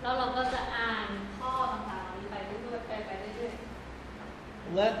 แล้วเราก็จะอ่านข้อต่างๆเหล่านี้ไปเรื่อยๆไปเรื่อย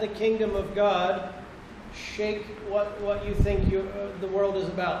Let the kingdom of God shake what you think the world is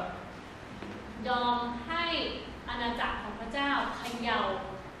about. ๆยอมให้อาณาจักรของพระเจ้าเขย่า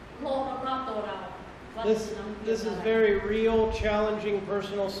โลกรอบๆตัวเราว่า This is very real, challenging,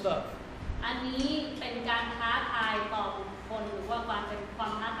 personal stuff. อันนี้เป็นการท้าทายต่อบุคคลหรือว่าความ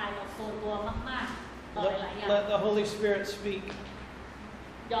ท้าทายต่อส่วนตัวมากๆต่อหลายๆอย่าง Let the Holy Spirit speak.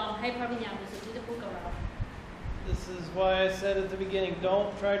 ยอมให้พระวิญญาณบริสุทธิ์ที่จะพูดกับเรา This is why I said at the beginning, don't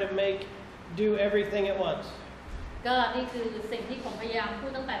try to do everything at once. ก็นี่คือสิ่งที่ผมพยายามพู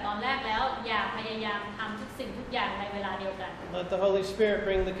ดตั้งแต่ตอนแรกแล้วอย่าพยายามทำทุกสิ่งทุกอย่างในเวลาเดียวกัน Let the Holy Spirit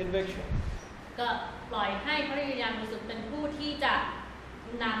bring the conviction. ก็ปล่อยให้พระวิญญาณบริสุทธิ์เป็นผู้ที่จะ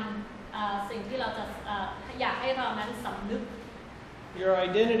นำสิ่งที่เราจะอยากให้เรานั้นสำนึก Your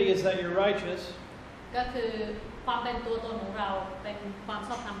identity is that you're righteous. ก็คือความเป็นตัวตนของเราเป็นความช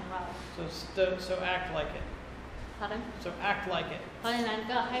อบธรรมของเรา So act like it. เพราะฉะนั้น So act like it. เพราะฉะนั้น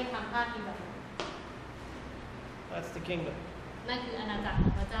ก็ให้ทำท่าทีแบบนั้น That's the kingdom. นั่นคืออาณาจักรขอ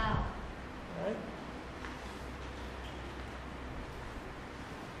งพระเจ้า All right?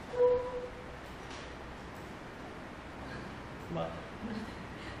 Come on.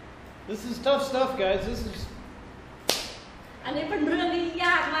 This is tough stuff, guys. This is อันนี้เป็น